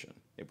generation.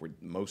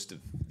 Most of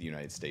the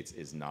United States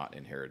is not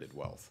inherited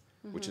wealth,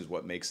 which is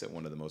what makes it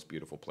one of the most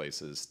beautiful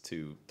places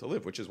to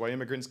live, which is why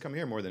immigrants come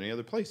here more than any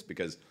other place,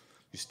 because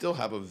you still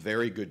have a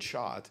very good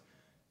shot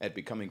at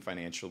becoming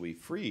financially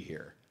free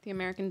here. The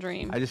American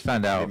dream. I just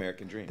found out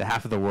American dream. that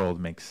half of the world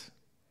makes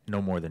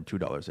no more than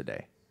 $2 a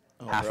day.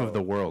 Half bro. of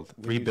the world,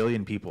 3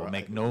 billion people,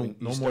 make no When you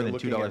more start than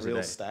looking $2 at a real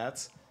day.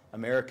 stats,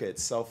 America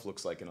itself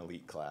looks like an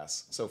elite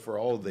class. So for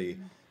all the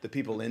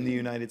people in the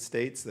United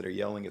States that are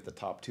yelling at the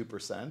top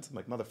 2%, I'm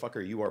like,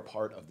 motherfucker, you are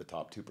part of the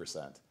top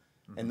 2%.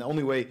 And the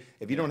only way,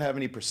 if you don't have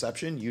any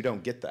perception, you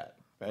don't get that,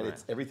 right?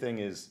 It's, everything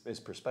is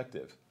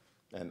perspective.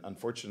 And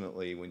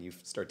unfortunately, when you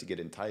start to get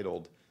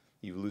entitled,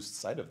 you lose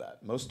sight of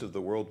that. Most of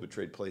the world would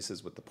trade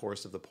places with the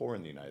poorest of the poor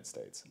in the United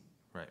States.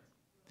 Right.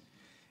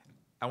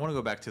 I want to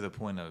go back to the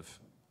point of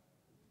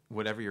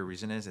whatever your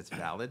reason is, it's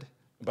valid.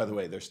 By the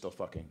way, they're still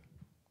fucking.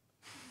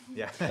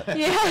 Yeah.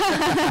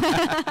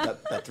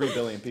 That 3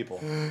 billion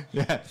people.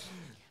 Yeah.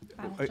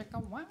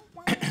 Wow,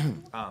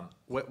 wow.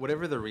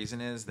 Whatever the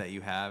reason is that you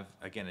have,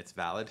 again, it's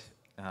valid.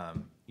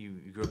 You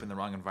grew up in the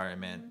wrong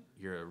environment,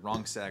 you're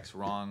wrong sex,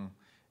 wrong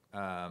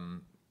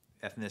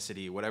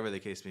ethnicity, whatever the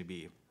case may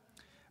be.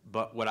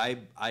 But what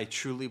I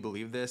truly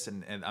believe this,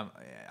 and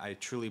I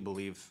truly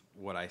believe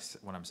what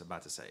I'm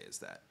about to say is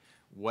that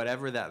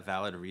whatever that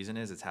valid reason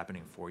is, it's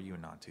happening for you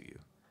and not to you.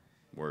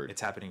 Word.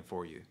 It's happening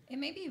for you. It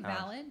may be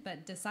valid,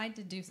 but decide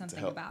to do something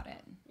help. about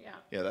it. Yeah.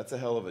 Yeah, that's a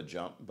hell of a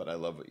jump, but I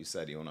love what you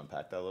said. You want to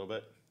unpack that a little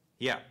bit?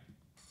 Yeah.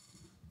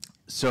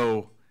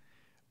 So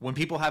when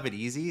people have it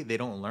easy, they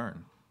don't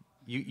learn.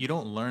 You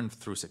don't learn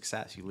through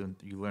success. You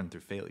learn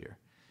through failure.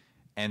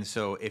 And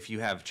so if you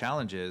have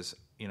challenges,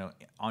 you know,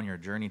 on your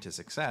journey to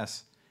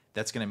success,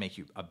 that's going to make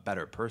you a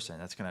better person.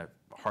 That's going to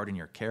harden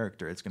your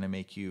character. It's going to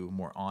make you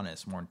more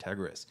honest, more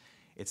integrous.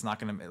 It's not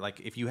gonna, like,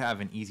 if you have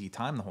an easy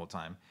time the whole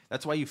time.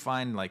 That's why you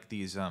find like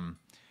these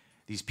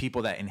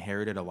people that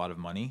inherited a lot of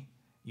money.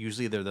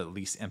 Usually they're the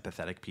least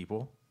empathetic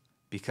people,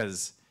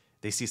 because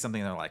they see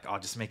something and they're like, "Oh,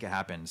 just make it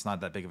happen. It's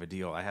not that big of a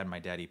deal. I had my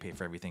daddy pay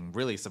for everything."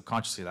 Really,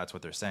 subconsciously, that's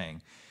what they're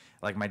saying.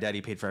 Like, my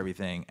daddy paid for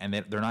everything, and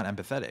they're not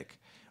empathetic.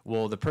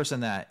 Well, the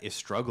person that is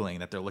struggling,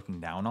 that they're looking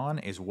down on,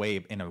 is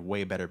in a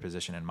way better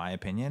position, in my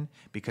opinion,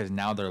 because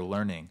now they're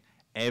learning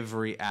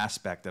every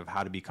aspect of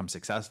how to become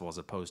successful as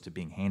opposed to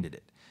being handed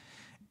it.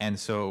 And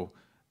so,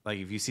 like,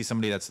 if you see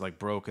somebody that's like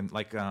broke, and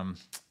like,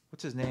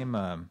 what's his name?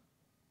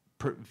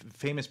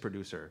 Famous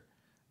producer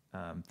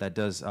that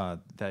does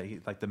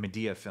like the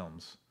Medea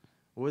films.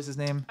 What was his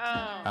name?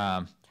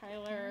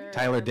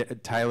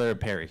 Tyler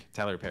Perry.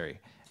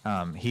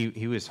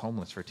 He was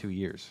homeless for 2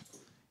 years.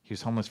 He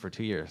was homeless for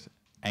 2 years,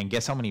 and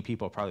guess how many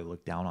people probably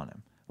looked down on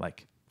him?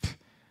 Like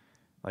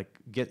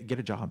get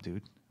a job,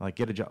 dude. Like,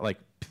 get a job. Like,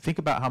 think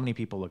about how many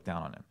people looked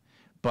down on him.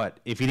 But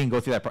if he didn't go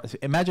through that process,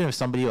 imagine if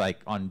somebody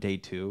like on day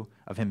 2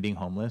 of him being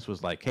homeless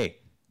was like, "Hey,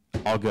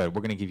 all good.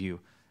 We're gonna give you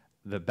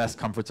the best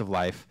comforts of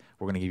life.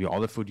 We're gonna give you all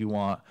the food you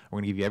want. We're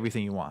gonna give you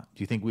everything you want."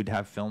 Do you think we'd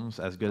have films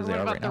as good as they What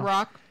are about right The now?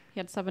 Rock? He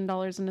had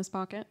 $7 in his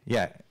pocket.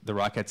 Yeah, The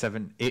Rock had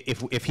 7.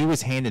 If he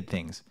was handed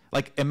things,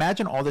 like,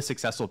 imagine all the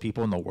successful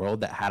people in the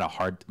world that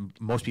had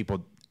most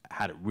people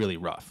had it really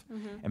rough.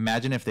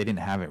 Imagine if they didn't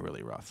have it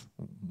really rough.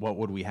 What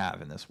would we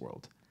have in this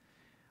world?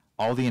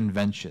 All the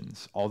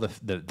inventions, all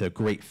the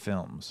great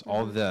films,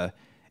 all the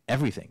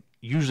everything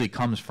usually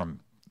comes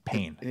from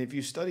pain. And if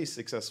you study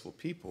successful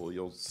people,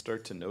 you'll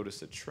start to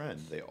notice a trend.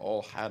 They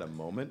all had a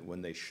moment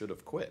when they should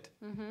have quit,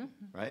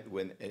 right?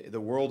 When the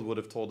world would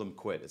have told them,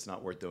 quit. It's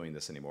not worth doing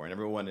this anymore. And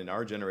everyone in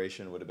our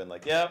generation would have been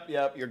like, yep,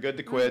 you're good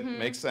to quit.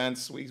 Makes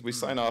sense. We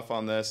sign off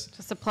on this.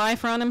 Just apply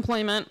for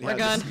unemployment. We're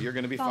good. You're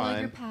going to be Follow fine.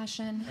 your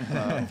passion.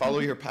 Follow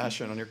your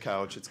passion on your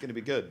couch. It's going to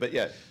be good. But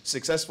yeah,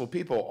 successful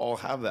people all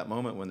have that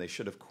moment when they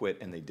should have quit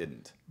and they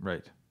didn't.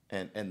 Right.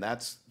 And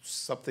that's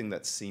something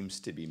that seems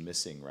to be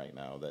missing right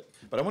now. But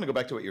I want to go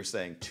back to what you're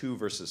saying, 2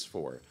 versus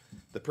 4.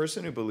 The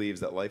person who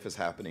believes that life is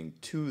happening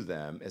to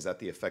them is at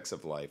the effects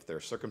of life, their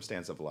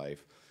circumstance of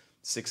life.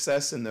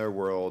 Success in their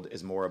world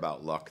is more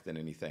about luck than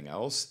anything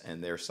else,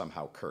 and they're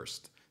somehow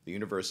cursed. The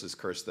universe has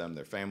cursed them,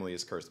 their family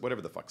is cursed,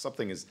 whatever the fuck.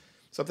 Something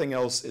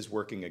else is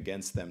working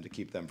against them to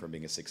keep them from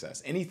being a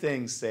success.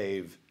 Anything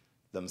save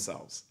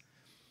themselves.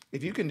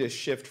 If you can just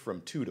shift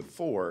from 2 to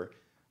 4,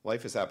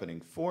 life is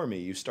happening for me,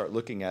 you start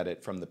looking at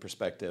it from the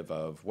perspective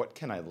of, what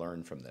can I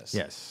learn from this?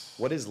 Yes.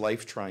 What is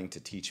life trying to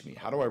teach me?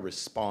 How do I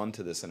respond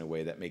to this in a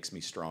way that makes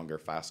me stronger,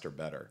 faster,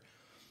 better?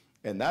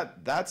 And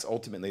that's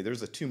ultimately,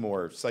 there's 2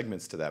 more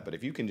segments to that, but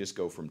if you can just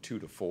go from 2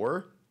 to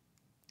 4,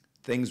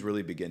 things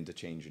really begin to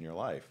change in your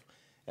life.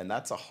 And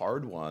that's a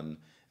hard one.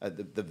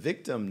 The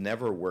victim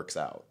never works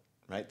out,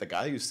 right? The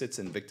guy who sits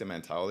in victim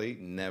mentality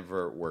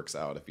never works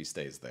out if he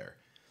stays there.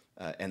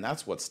 And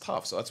that's what's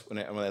tough. So that's when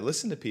I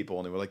listen to people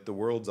and they were like, the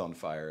world's on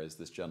fire, as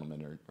this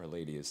gentleman or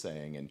lady is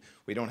saying, and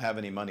we don't have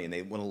any money, and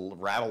they want to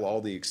rattle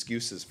all the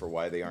excuses for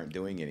why they aren't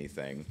doing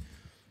anything.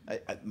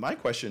 My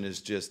question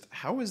is just,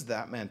 how is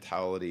that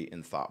mentality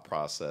and thought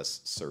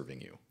process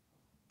serving you?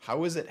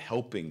 How is it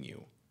helping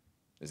you?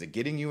 Is it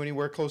getting you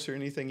anywhere closer to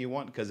anything you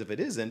want? Because if it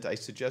isn't, I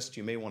suggest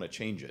you may want to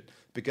change it.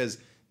 Because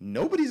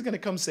nobody's going to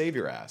come save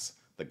your ass.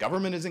 The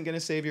government isn't going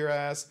to save your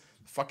ass.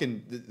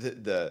 Fucking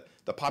the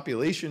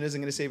population isn't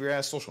going to save your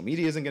ass. Social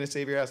media isn't going to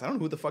save your ass. I don't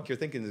know who the fuck you're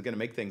thinking is going to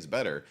make things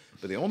better,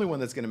 but the only one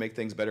that's going to make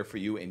things better for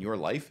you in your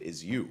life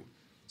is you.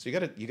 So you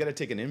got to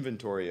take an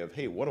inventory of,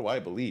 hey, what do I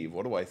believe?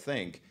 What do I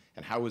think?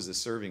 And how is this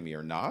serving me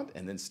or not?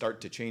 And then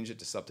start to change it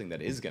to something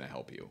that is going to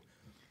help you.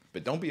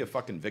 But don't be a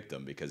fucking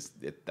victim, because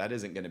that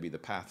isn't going to be the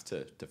path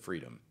to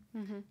freedom.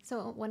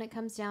 So when it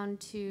comes down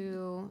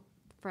to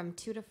from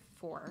 2 to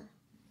 4,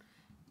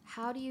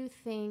 how do you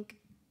think,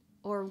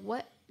 or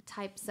what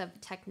types of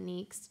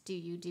techniques do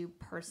you do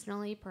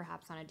personally,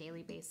 perhaps on a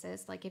daily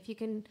basis? Like, if you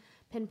can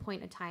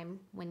pinpoint a time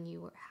when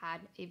you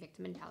had a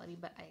victim mentality,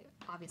 but I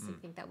obviously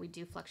think that we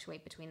do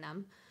fluctuate between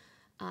them.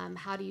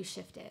 How do you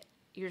shift it?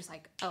 You're just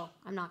like, oh,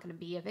 I'm not going to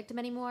be a victim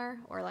anymore?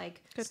 Or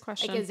like, Good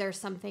question. Like, is there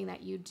something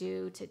that you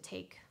do to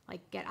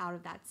get out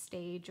of that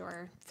stage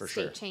or For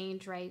state sure.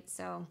 change, right?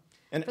 So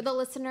And- for the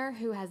listener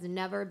who has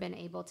never been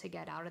able to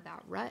get out of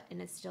that rut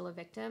and is still a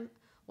victim,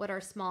 what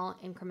are small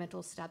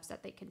incremental steps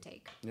that they can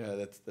take?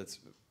 Yeah, that's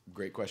a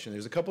great question.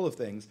 There's a couple of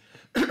things.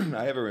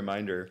 I have a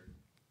reminder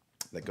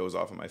that goes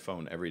off on my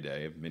phone every day.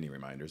 I have many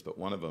reminders, but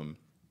one of them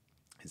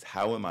is,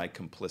 how am I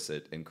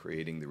complicit in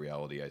creating the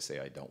reality I say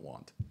I don't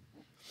want?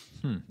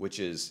 Which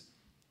is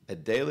a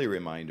daily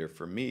reminder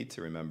for me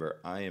to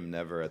remember I am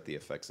never at the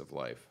effects of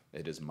life.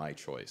 It is my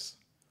choice,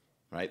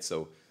 right?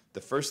 So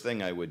the first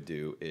thing I would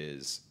do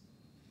is,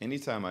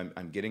 anytime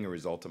I'm getting a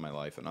result in my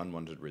life, an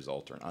unwanted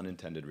result or an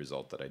unintended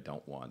result that I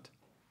don't want,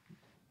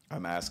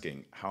 I'm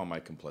asking, how am I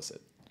complicit?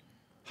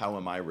 How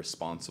am I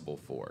responsible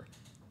for?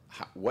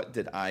 What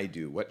did I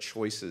do? What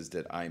choices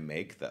did I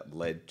make that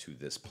led to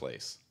this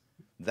place?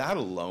 That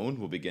alone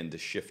will begin to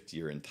shift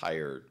your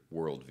entire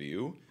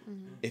worldview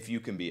if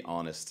you can be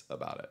honest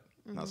about it.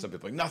 Now some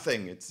people are like,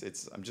 nothing,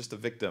 it's I'm just a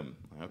victim.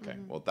 Okay,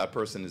 well, that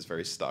person is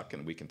very stuck,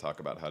 and we can talk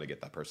about how to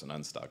get that person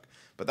unstuck.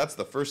 But that's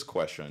the first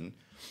question,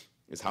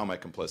 is how am I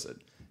complicit?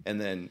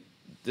 And then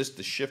just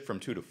the shift from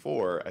 2 to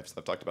 4, I've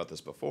talked about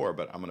this before,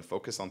 but I'm going to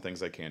focus on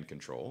things I can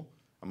control.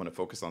 I'm going to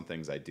focus on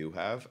things I do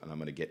have, and I'm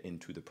going to get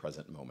into the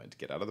present moment.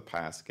 Get out of the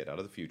past, get out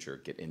of the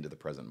future, get into the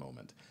present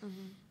moment.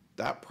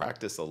 That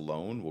practice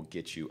alone will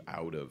get you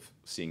out of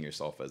seeing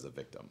yourself as a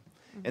victim.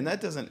 And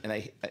that doesn't, and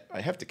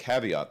I have to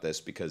caveat this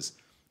because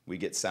we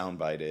get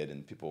soundbited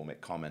and people will make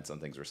comments on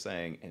things we're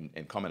saying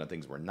and comment on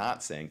things we're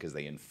not saying because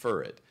they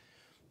infer it.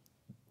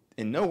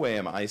 In no way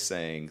am I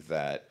saying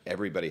that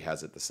everybody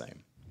has it the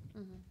same.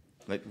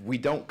 Like, we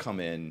don't come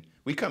in,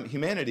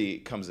 humanity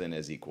comes in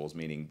as equals,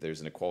 meaning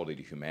there's an equality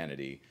to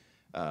humanity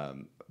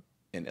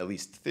in at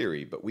least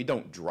theory, but we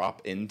don't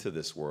drop into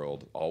this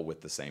world all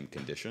with the same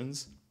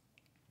conditions.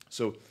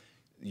 So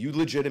you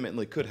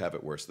legitimately could have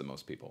it worse than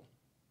most people.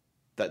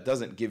 That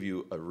doesn't give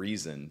you a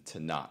reason to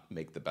not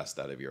make the best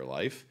out of your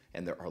life.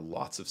 And there are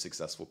lots of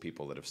successful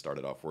people that have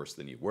started off worse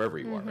than you, wherever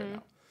you are right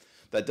now.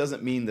 That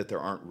doesn't mean that there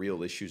aren't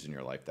real issues in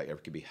your life that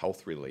could be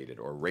health related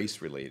or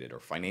race related or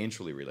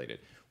financially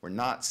related. We're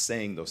not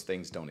saying those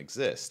things don't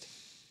exist.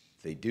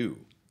 They do.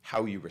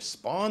 How you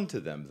respond to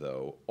them,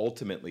 though,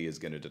 ultimately is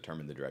going to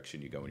determine the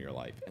direction you go in your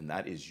life. And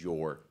that is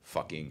your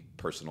fucking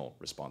personal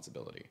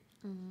responsibility.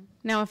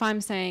 Now, if I'm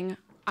saying,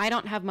 I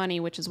don't have money,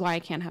 which is why I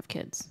can't have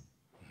kids,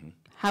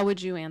 how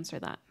would you answer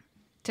that?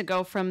 To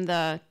go from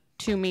the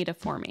to me to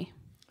for me?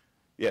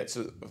 Yeah,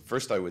 so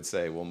first I would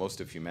say, well,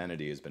 most of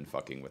humanity has been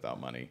fucking without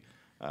money.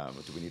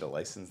 Do we need a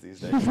license these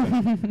days?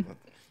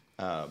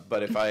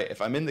 But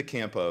if I'm in the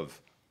camp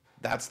of,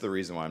 that's the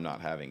reason why I'm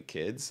not having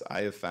kids,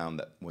 I have found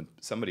that when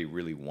somebody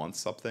really wants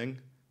something,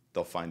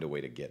 they'll find a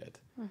way to get it.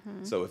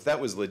 So if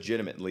that was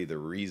legitimately the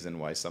reason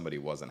why somebody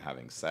wasn't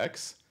having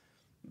sex,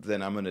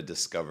 then I'm going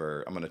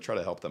to try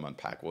to help them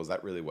unpack, well, is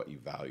that really what you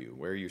value?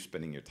 Where are you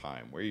spending your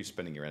time? Where are you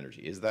spending your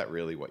energy? Is that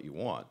really what you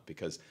want?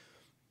 Because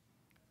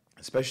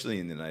especially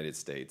in the United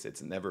States,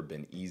 it's never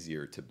been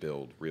easier to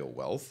build real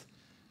wealth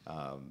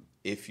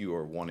if you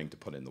are wanting to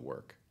put in the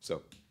work.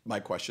 So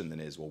my question then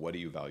is, well, what do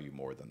you value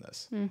more than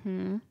this?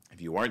 If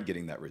you aren't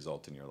getting that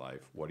result in your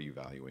life, what are you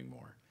valuing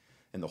more?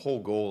 And the whole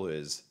goal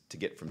is to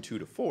get from 2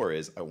 to 4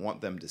 is I want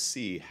them to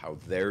see how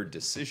their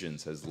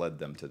decisions has led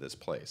them to this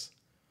place.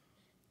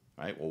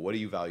 Right? Well, what do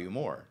you value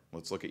more?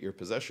 Let's look at your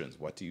possessions.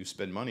 What do you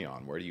spend money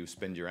on? Where do you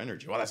spend your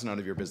energy? Well, that's none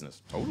of your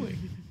business. Totally.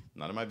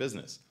 None of my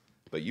business.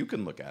 But you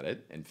can look at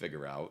it and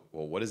figure out,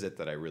 well, what is it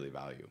that I really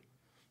value?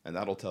 And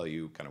that'll tell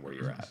you kind of where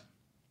you're at.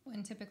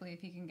 And typically,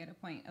 if you can get a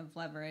point of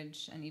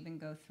leverage and even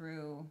go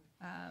through,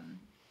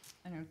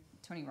 I know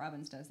Tony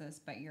Robbins does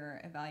this, but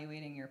you're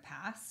evaluating your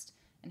past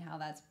and how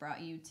that's brought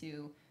you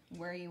to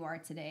where you are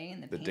today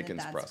and the pain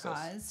Dickens that that's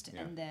process. caused.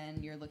 Yeah. And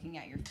then you're looking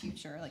at your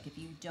future. Like, if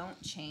you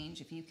don't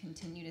change, if you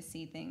continue to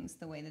see things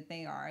the way that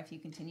they are, if you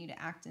continue to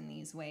act in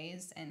these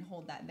ways and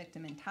hold that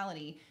victim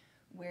mentality,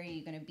 where are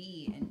you going to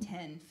be in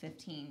 10,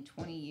 15,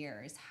 20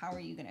 years? How are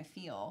you going to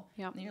feel?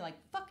 Yep. And you're like,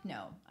 fuck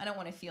no, I don't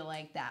want to feel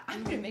like that.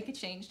 I'm going to make a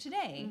change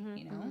today,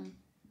 you know?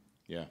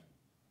 Yeah.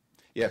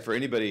 Yeah, for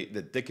anybody,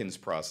 the Dickens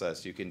process,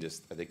 I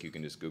think you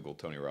can just Google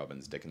Tony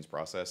Robbins Dickens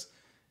process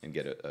and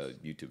get a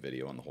YouTube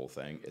video on the whole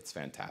thing. It's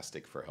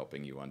fantastic for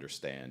helping you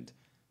understand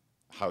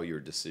how your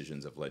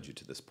decisions have led you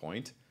to this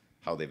point,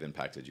 how they've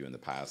impacted you in the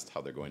past,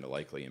 how they're going to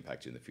likely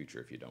impact you in the future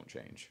if you don't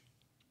change.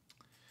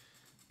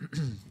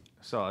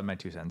 So, my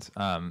 2 cents.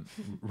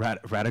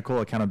 Radical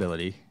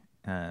accountability.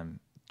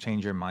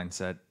 Change your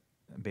mindset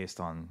based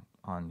on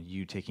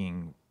you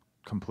taking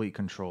complete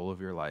control of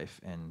your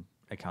life and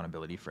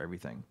accountability for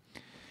everything.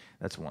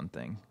 That's one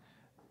thing.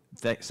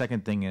 The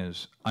second thing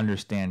is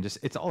understand.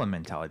 It's all a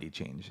mentality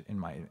change in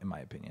my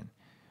opinion.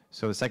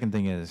 So the second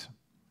thing is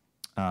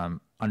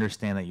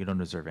understand that you don't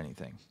deserve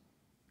anything.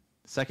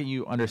 The second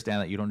you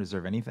understand that you don't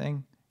deserve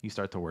anything, you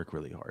start to work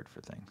really hard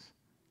for things.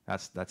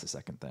 That's the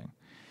second thing.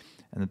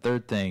 And the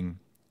third thing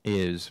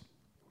is,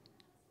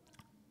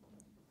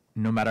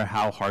 no matter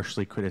how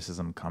harshly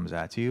criticism comes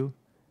at you,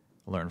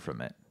 learn from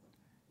it.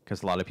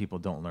 Because a lot of people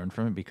don't learn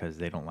from it because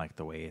they don't like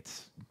the way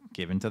it's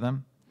given to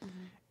them.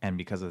 And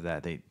because of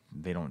that, they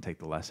don't take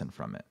the lesson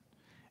from it.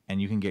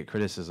 And you can get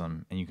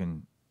criticism and you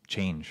can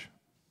change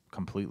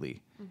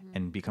completely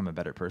and become a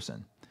better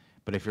person.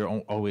 But if you're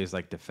always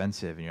like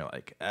defensive and you're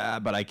like,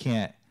 but I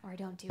can't. Or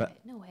don't do it.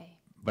 No way.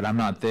 But I'm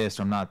not this,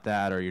 or I'm not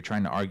that, or you're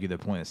trying to argue the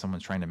point that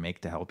someone's trying to make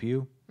to help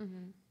you.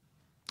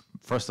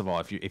 First of all,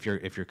 if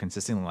you're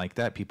consistently like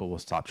that, people will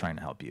stop trying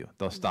to help you.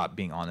 They'll stop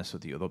being honest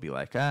with you. They'll be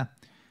like,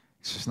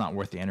 it's just not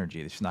worth the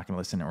energy. It's just not going to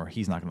listen, or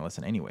he's not going to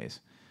listen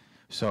anyways.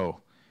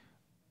 So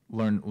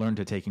learn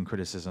to take in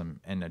criticism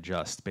and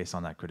adjust based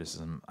on that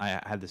criticism.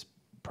 I had this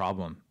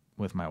problem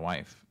with my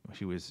wife.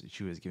 She was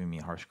giving me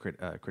harsh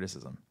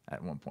criticism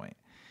at one point.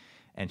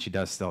 And she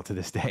does still to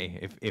this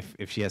day.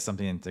 If she has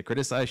something to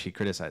criticize, she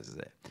criticizes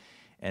it.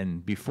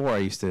 And before, I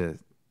used to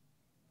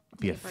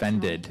be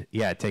offended. Personally?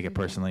 Yeah, take it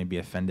personally, be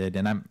offended.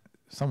 And I'm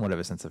somewhat of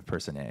a sensitive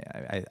person.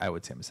 I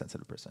would say I'm a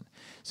sensitive person.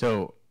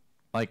 So,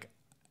 like,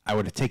 I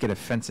would take it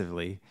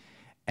offensively,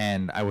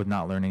 and I would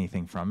not learn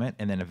anything from it.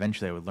 And then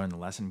eventually I would learn the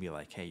lesson and be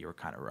like, hey, you were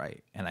kind of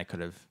right. And I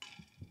could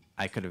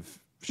have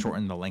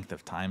shortened the length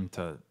of time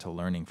to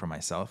learning for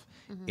myself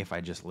if I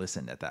just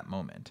listened at that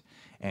moment.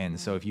 And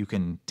so if you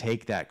can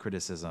take that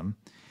criticism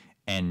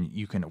and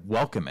you can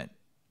welcome it,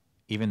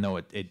 even though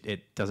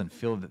it doesn't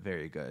feel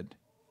very good,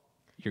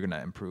 you're going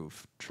to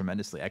improve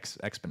tremendously,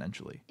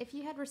 exponentially. If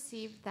you had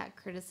received that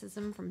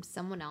criticism from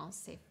someone else,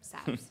 say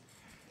Sabs,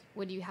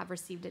 would you have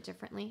received it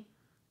differently?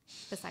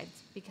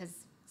 Besides,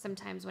 because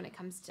sometimes when it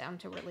comes down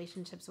to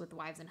relationships with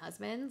wives and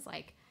husbands,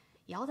 like,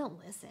 y'all don't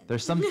listen.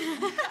 There's some,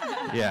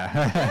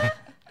 yeah.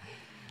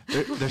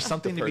 There's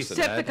something to be person.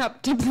 said.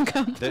 Tip the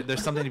cup.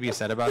 There's something to be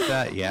said about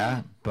that,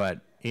 yeah.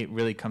 But it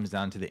really comes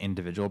down to the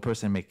individual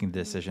person making the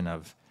decision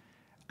of,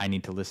 I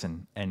need to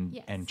listen and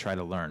Yes. try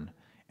to learn,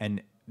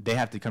 and they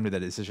have to come to that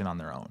decision on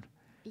their own.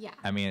 Yeah.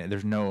 I mean,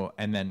 there's no,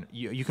 and then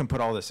you can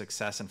put all the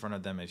success in front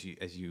of them as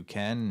you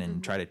can,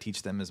 and try to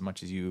teach them as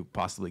much as you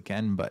possibly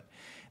can, but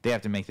they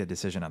have to make the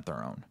decision on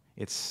their own.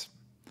 It's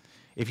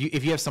if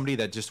you have somebody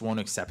that just won't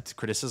accept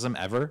criticism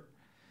ever,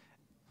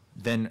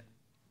 then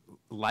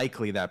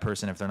likely that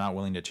person, if they're not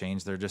willing to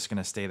change, they're just going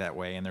to stay that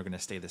way, and they're going to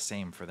stay the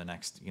same for the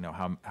next,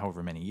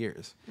 however many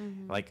years.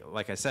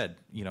 Like I said,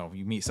 you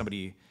meet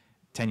somebody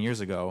 10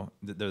 years ago,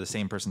 they're the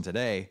same person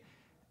today.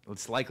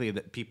 It's likely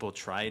that people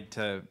tried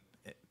to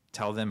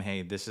tell them,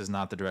 hey, this is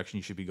not the direction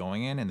you should be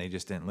going in, and they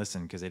just didn't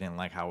listen because they didn't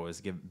like how it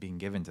was being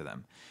given to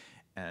them.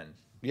 And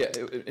Yeah,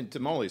 and to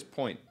Molly's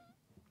point,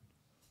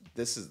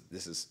 this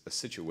is a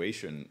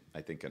situation,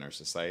 I think, in our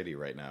society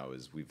right now,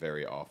 is we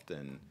very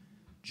often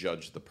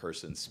judge the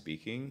person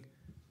speaking,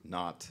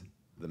 not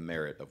the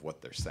merit of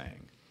what they're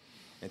saying.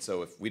 And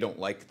so if we don't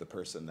like the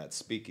person that's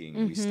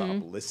speaking, we stop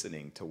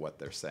listening to what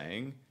they're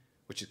saying,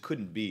 which it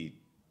couldn't be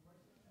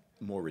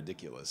more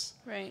ridiculous.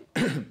 Right.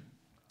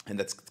 And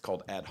that's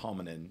called ad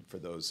hominem for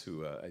those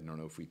who, I don't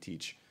know if we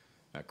teach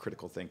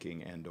critical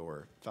thinking and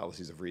or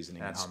fallacies of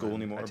reasoning in school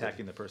anymore.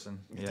 attacking the person.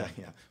 Yeah.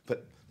 Yeah.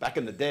 But back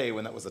in the day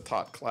when that was a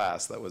taught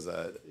class, that was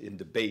in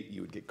debate,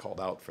 you would get called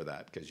out for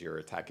that because you're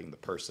attacking the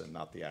person,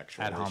 not the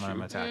actual Ad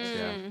hominem issue. attacks.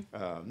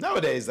 Yeah.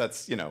 Nowadays,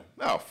 that's,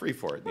 free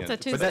for it. That's you a know,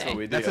 Tuesday. but that's what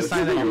we do. That's a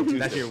sign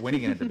that you're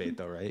winning in a debate,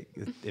 though, right?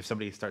 If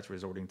somebody starts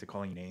resorting to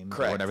calling names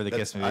Correct. or whatever the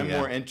case may be. I'm yeah.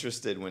 more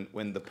interested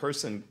when the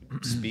person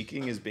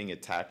speaking is being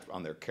attacked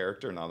on their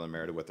character, not on the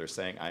merit of what they're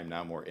saying. I'm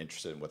now more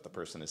interested in what the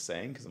person is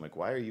saying because I'm like,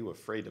 why are you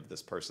afraid of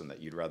this person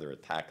that you'd rather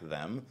attack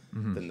them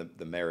than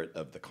the merit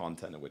of the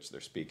content of which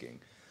they're speaking?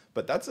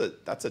 But that's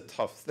a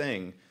tough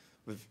thing.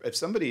 If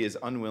somebody is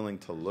unwilling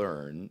to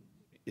learn,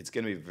 it's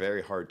going to be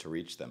very hard to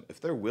reach them. If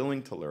they're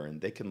willing to learn,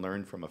 they can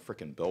learn from a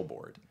freaking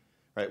billboard,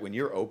 right? When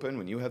you're open,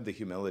 when you have the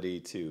humility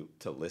to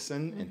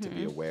listen and to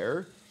be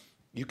aware,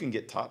 you can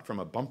get taught from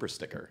a bumper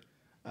sticker.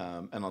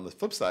 And on the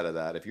flip side of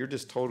that, if you're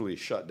just totally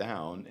shut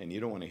down and you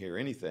don't want to hear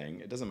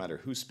anything, it doesn't matter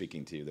who's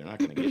speaking to you, they're not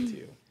going to get to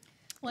you.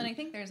 Well, and I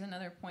think there's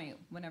another point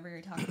whenever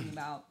you're talking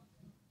about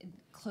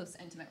close,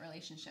 intimate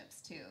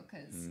relationships too,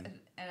 because,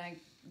 and I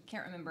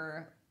can't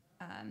remember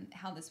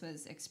how this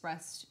was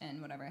expressed in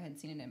whatever I had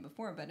seen it in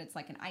before, but it's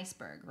like an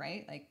iceberg,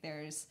 right? Like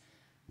there's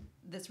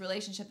this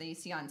relationship that you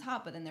see on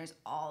top, but then there's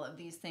all of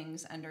these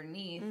things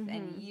underneath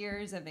and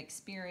years of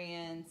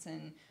experience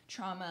and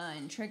trauma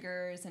and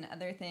triggers and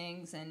other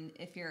things. And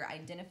if you're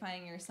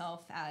identifying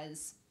yourself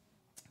as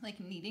like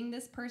needing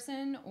this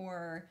person,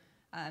 or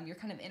you're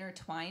kind of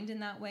intertwined in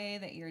that way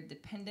that you're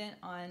dependent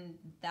on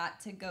that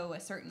to go a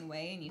certain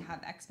way and you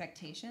have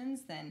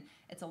expectations, then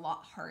it's a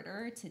lot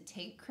harder to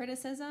take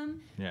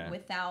criticism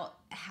without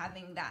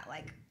having that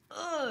like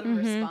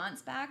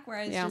response back.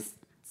 Whereas just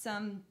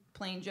some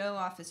plain Joe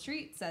off the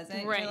street says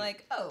it, Right. you're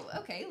like, oh,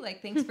 okay,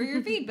 like thanks for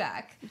your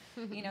feedback.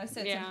 So it's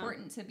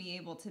important to be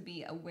able to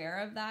be aware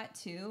of that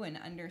too and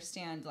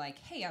understand like,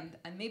 hey, I'm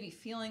maybe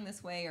feeling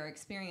this way or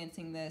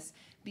experiencing this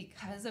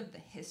because of the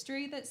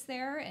history that's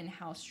there and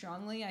how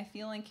strongly I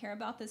feel and care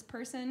about this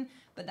person,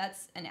 but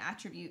that's an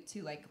attribute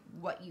to like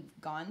what you've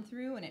gone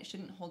through, and it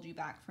shouldn't hold you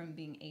back from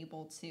being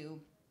able to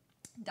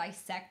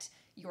dissect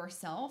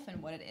yourself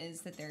and what it is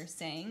that they're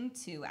saying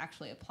to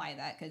actually apply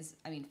that. Because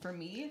I mean, for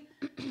me,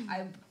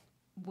 I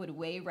would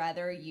way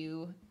rather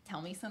you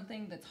tell me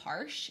something that's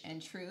harsh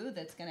and true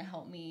that's going to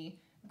help me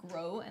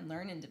grow and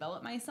learn and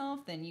develop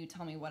myself than you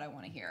tell me what I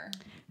want to hear.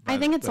 I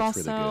think it's That's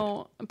really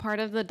also part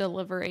of the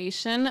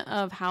deliberation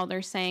of how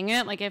they're saying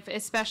it. Like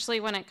especially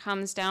when it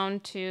comes down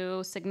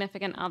to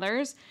significant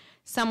others,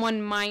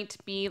 someone might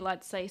be,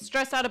 let's say,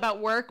 stressed out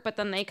about work, but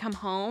then they come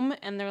home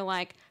and they're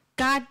like,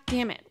 God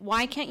damn it,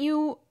 why can't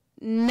you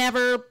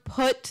never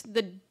put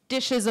the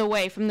dishes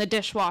away from the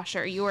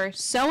dishwasher? You are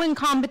so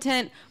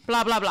incompetent,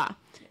 blah, blah, blah.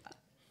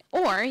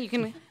 Or you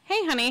can,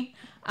 hey, honey,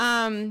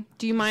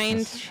 do you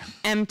mind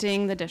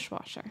emptying the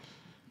dishwasher?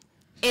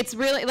 It's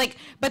really like,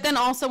 but then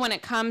also when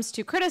it comes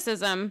to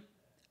criticism,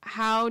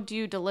 how do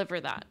you deliver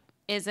that?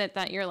 Is it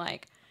that you're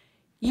like,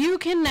 you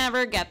can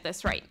never get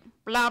this right,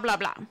 blah, blah,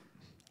 blah.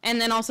 And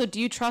then also, do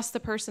you trust the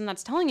person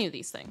that's telling you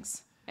these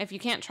things? if you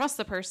can't trust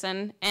the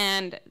person,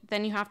 and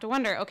then you have to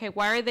wonder, okay,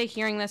 why are they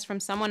hearing this from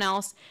someone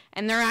else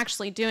and they're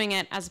actually doing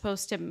it as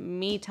opposed to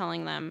me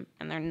telling them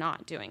and they're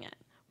not doing it?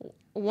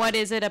 What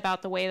is it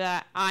about the way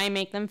that I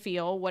make them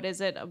feel? What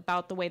is it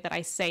about the way that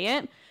I say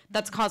it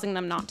that's causing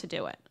them not to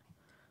do it?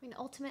 I mean,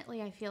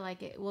 ultimately, I feel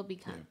like it'll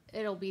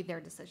be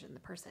their decision, the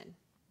person,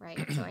 right?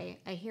 So I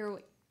hear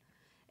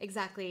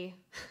exactly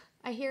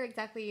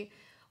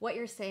what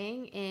you're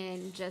saying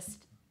in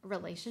just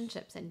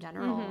relationships in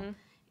general.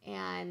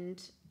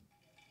 And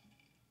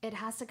it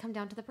has to come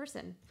down to the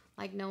person.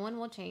 Like, no one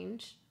will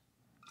change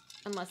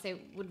unless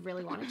they would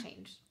really want to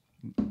change.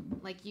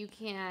 Like,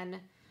 I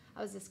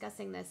was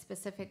discussing this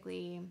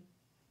specifically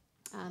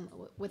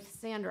with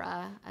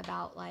Sandra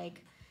about,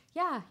 like,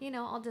 yeah,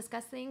 I'll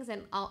discuss things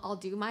and I'll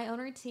do my own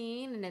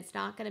routine, and it's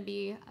not going to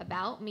be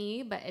about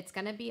me, but it's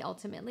going to be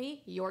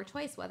ultimately your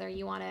choice, whether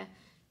you want to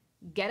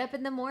get up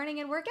in the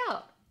morning and work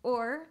out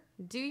or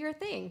do your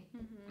thing.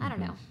 I don't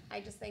know.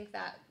 I just think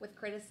that with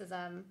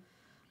criticism,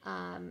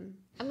 I'm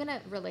going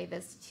to relay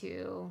this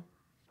to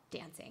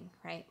dancing,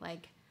 right?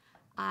 Like,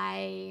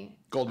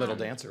 gold medal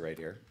dancer right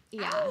here.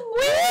 Yeah.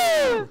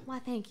 Woo!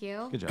 Well, thank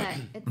you. Good job.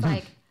 But it's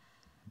like,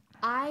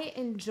 I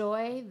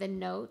enjoy the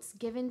notes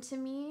given to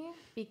me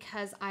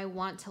because I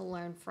want to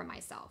learn from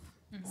myself.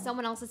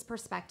 Someone else's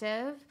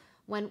perspective,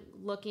 when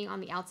looking on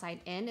the outside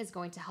in, is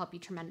going to help you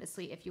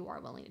tremendously if you are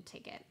willing to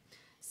take it.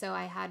 So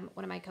I had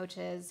one of my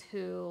coaches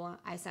who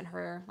I sent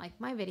her, like,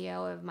 my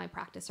video of my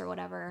practice or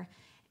whatever,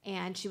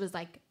 and she was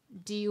like,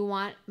 do you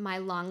want my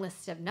long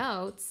list of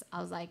notes?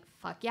 I was like,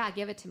 fuck yeah,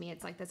 give it to me.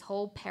 It's like this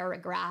whole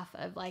paragraph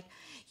of, like,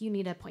 you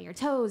need to point your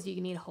toes,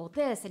 you need to hold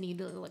this, and you need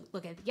to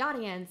look at the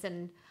audience.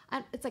 And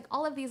it's like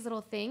all of these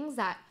little things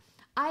that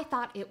I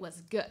thought it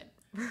was good,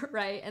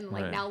 right? And,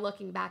 like, now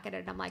looking back at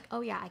it, I'm like, oh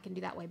yeah, I can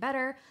do that way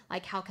better.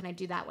 Like, how can I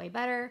do that way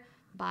better?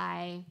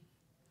 By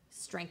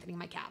strengthening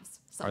my calves.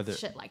 So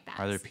shit like that.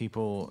 Are there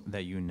people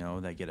that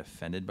that get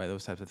offended by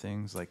those types of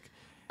things? Like,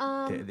 they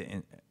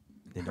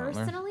don't learn?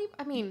 Personally,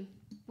 I mean,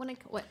 when it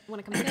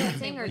comes to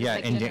dancing, or yeah,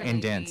 just, like,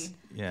 and dance,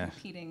 yeah.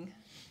 Repeating.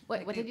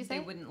 What did you say?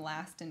 They wouldn't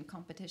last in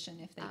competition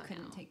if they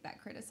couldn't take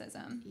that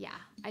criticism. Yeah,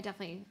 I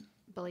definitely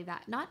believe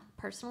that. Not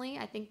personally.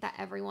 I think that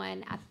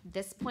everyone at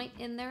this point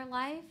in their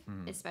life,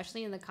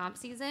 especially in the comp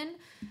season,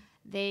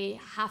 they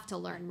have to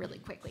learn really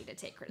quickly to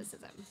take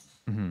criticism.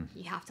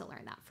 You have to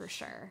learn that for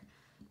sure.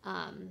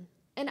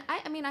 And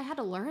I mean, I had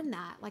to learn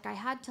that. Like, I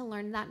had to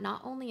learn that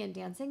not only in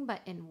dancing,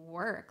 but in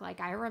work. Like,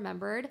 I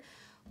remembered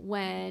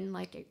when,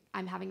 like,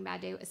 I'm having a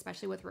bad day,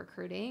 especially with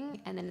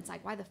recruiting, and then it's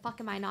like, why the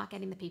fuck am I not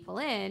getting the people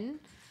in?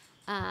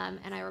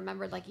 And I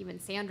remembered, like, even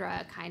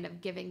Sandra kind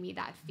of giving me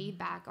that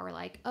feedback, or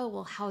like, oh,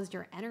 well, how's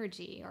your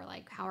energy? Or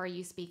like, how are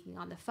you speaking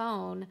on the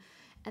phone?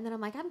 And then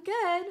I'm like, I'm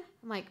good.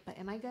 I'm like, but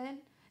am I good?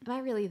 Am I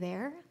really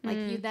there? Like,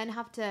 you then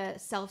have to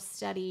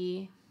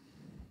self-study.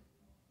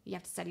 You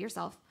have to study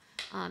yourself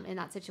in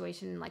that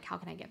situation. Like, how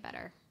can I get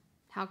better?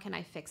 How can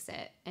I fix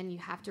it? And you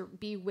have to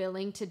be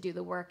willing to do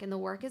the work, and the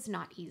work is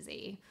not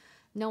easy.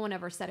 No one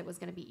ever said it was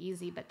going to be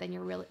easy, but then you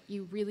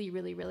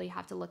really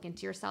have to look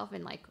into yourself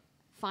and, like,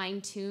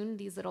 fine tune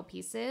these little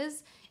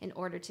pieces in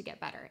order to get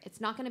better. It's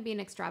not going to be an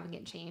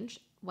extravagant change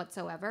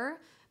whatsoever,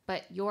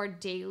 but your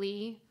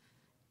daily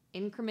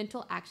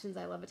incremental actions.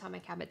 I love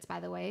Atomic Habits, by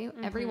the way.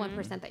 Every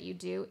 1% that you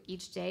do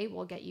each day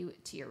will get you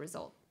to your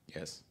result.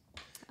 Yes.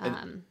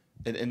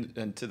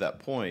 And to that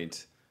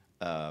point,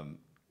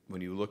 when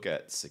you look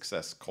at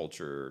success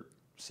culture,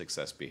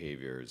 success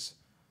behaviors,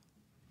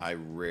 I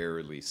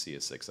rarely see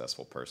a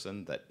successful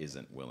person that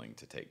isn't willing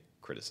to take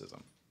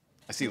criticism.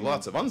 I see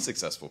lots of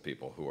unsuccessful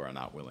people who are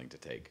not willing to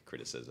take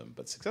criticism,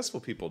 but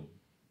successful people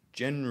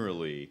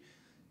generally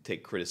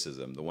take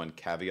criticism. The one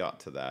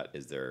caveat to that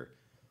is they're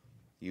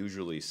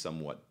usually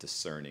somewhat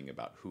discerning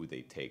about who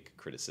they take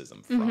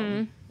criticism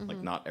from.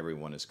 Like, not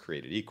everyone is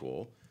created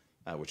equal.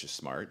 Which is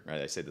smart, right?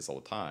 I say this all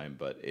the time,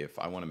 but if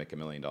I want to make $1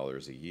 million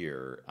a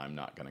year, I'm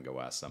not going to go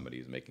ask somebody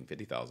who's making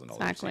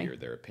 $50,000 a year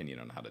their opinion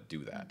on how to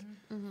do that.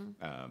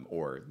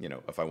 Or,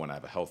 if I want to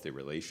have a healthy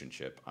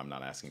relationship, I'm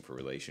not asking for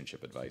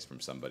relationship advice from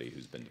somebody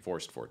who's been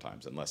divorced 4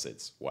 times, unless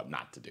it's what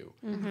not to do.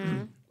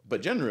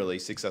 But generally,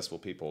 successful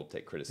people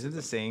take criticism. Isn't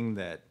the saying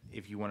that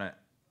if you want to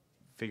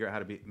figure out how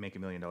to make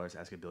 $1 million,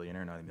 ask a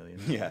billionaire, not a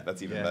millionaire? Yeah,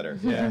 that's even better.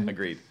 Yeah,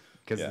 agreed.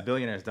 Because the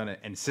billionaire's done it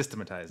and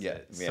systematized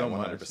it so 100%.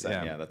 much.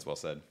 Yeah, that's well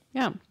said.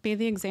 Yeah, be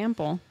the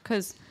example.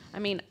 Because, I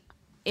mean,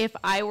 if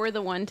I were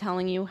the one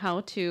telling you how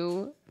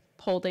to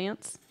pole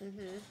dance,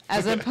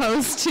 as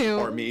opposed to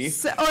or me,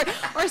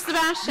 or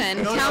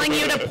Sebastian telling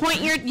you to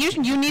point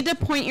you need to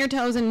point your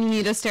toes and you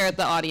need to stare at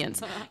the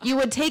audience, you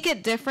would take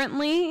it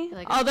differently.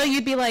 Like, although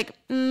you'd be like,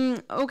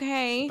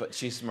 okay. But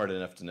she's smart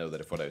enough to know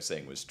that if what I was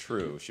saying was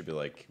true, she'd be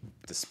like,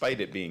 despite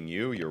it being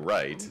you're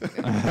right.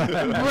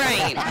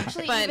 Right.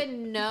 Actually,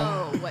 even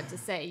know what to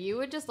say. You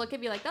would just look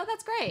and be like, "Oh,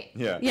 that's great."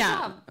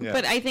 Yeah.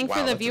 But I think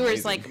for the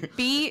viewers, amazing. like,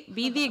 be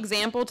the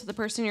example to the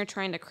person you're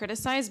trying to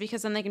criticize,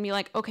 because then they can be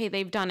like, okay,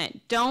 they've done it.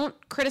 Don't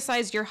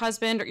criticize your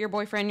husband or your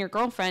boyfriend, your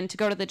girlfriend to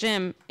go to the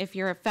gym if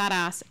you're a fat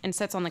ass and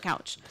sits on the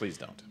couch. Please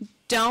don't.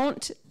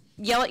 Don't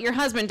yell at your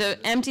husband to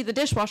empty the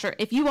dishwasher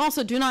if you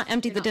also do not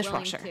empty You're the not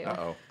willing dishwasher. to.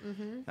 Uh-oh.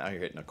 Now you're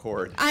hitting a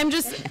chord. I'm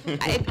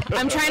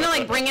trying to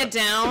like bring it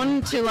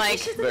down to like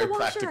Very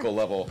practical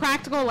level.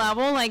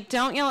 Like,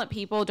 don't yell at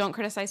people, don't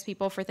criticize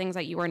people for things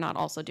that you are not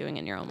also doing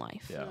in your own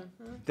life. Yeah.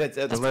 Mm-hmm. That's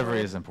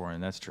Delivery is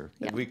important. That's true.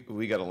 Yeah.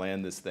 We got to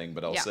land this thing,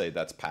 but I'll Yeah. say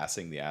that's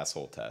passing the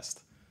asshole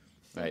test,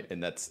 right?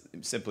 And that's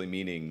simply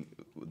meaning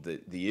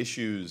the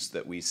issues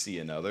that we see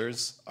in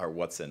others are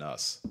what's in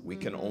us. We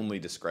can only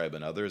describe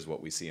in others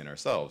what we see in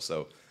ourselves.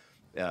 So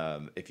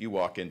if you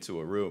walk into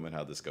a room and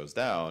how this goes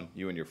down,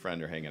 you and your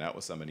friend are hanging out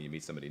with somebody, you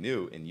meet somebody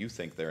new, and you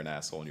think they're an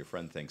asshole and your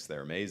friend thinks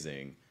they're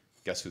amazing,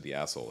 guess who the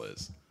asshole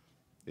is?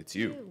 It's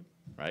you.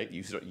 Right?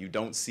 You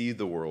don't see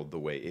the world the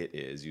way it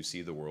is. You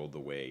see the world the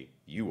way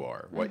you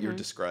are. What you're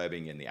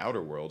describing in the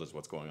outer world is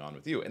what's going on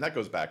with you. And that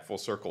goes back full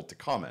circle to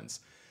comments,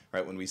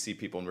 right? When we see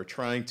people and we're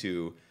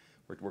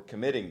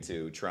committing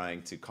to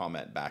trying to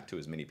comment back to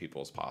as many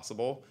people as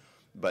possible.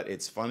 But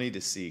it's funny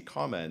to see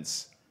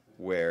comments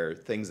where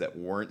things that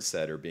weren't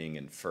said are being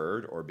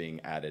inferred or being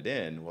added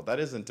in. Well, that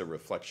isn't a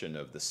reflection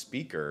of the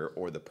speaker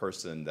or the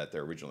person that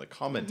they're originally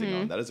commenting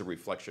on. That is a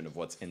reflection of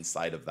what's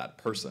inside of that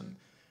person.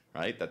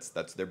 Right? That's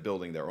they're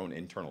building their own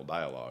internal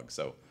dialogue.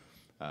 So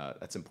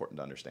that's important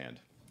to understand.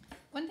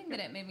 One thing that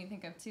it made me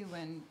think of too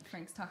when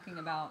Frank's talking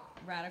about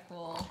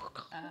radical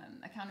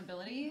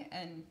accountability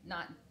and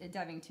not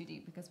diving too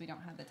deep because we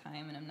don't have the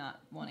time and I'm not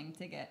wanting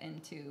to get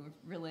into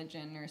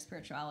religion or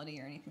spirituality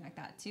or anything like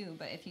that too.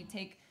 But if you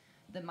take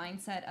the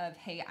mindset of,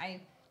 hey, I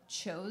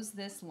chose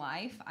this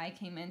life, I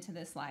came into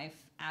this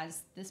life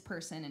as this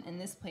person and in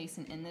this place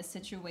and in this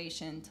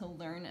situation to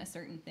learn a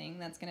certain thing,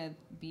 that's going to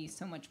be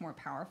so much more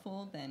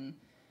powerful than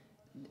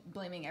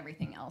blaming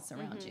everything else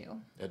around you.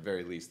 At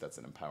very least, that's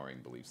an empowering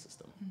belief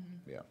system.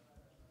 Yeah.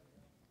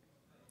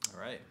 All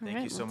right. All Thank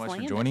right, you so let's much for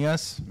land it. joining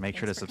us. Make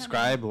sure to Thanks for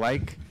subscribe,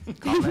 like, Thanks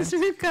comment,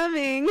 for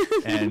coming.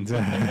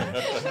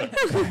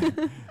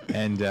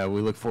 and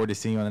we look forward to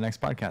seeing you on the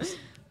next podcast.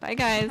 Bye,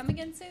 guys. Come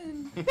again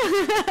soon.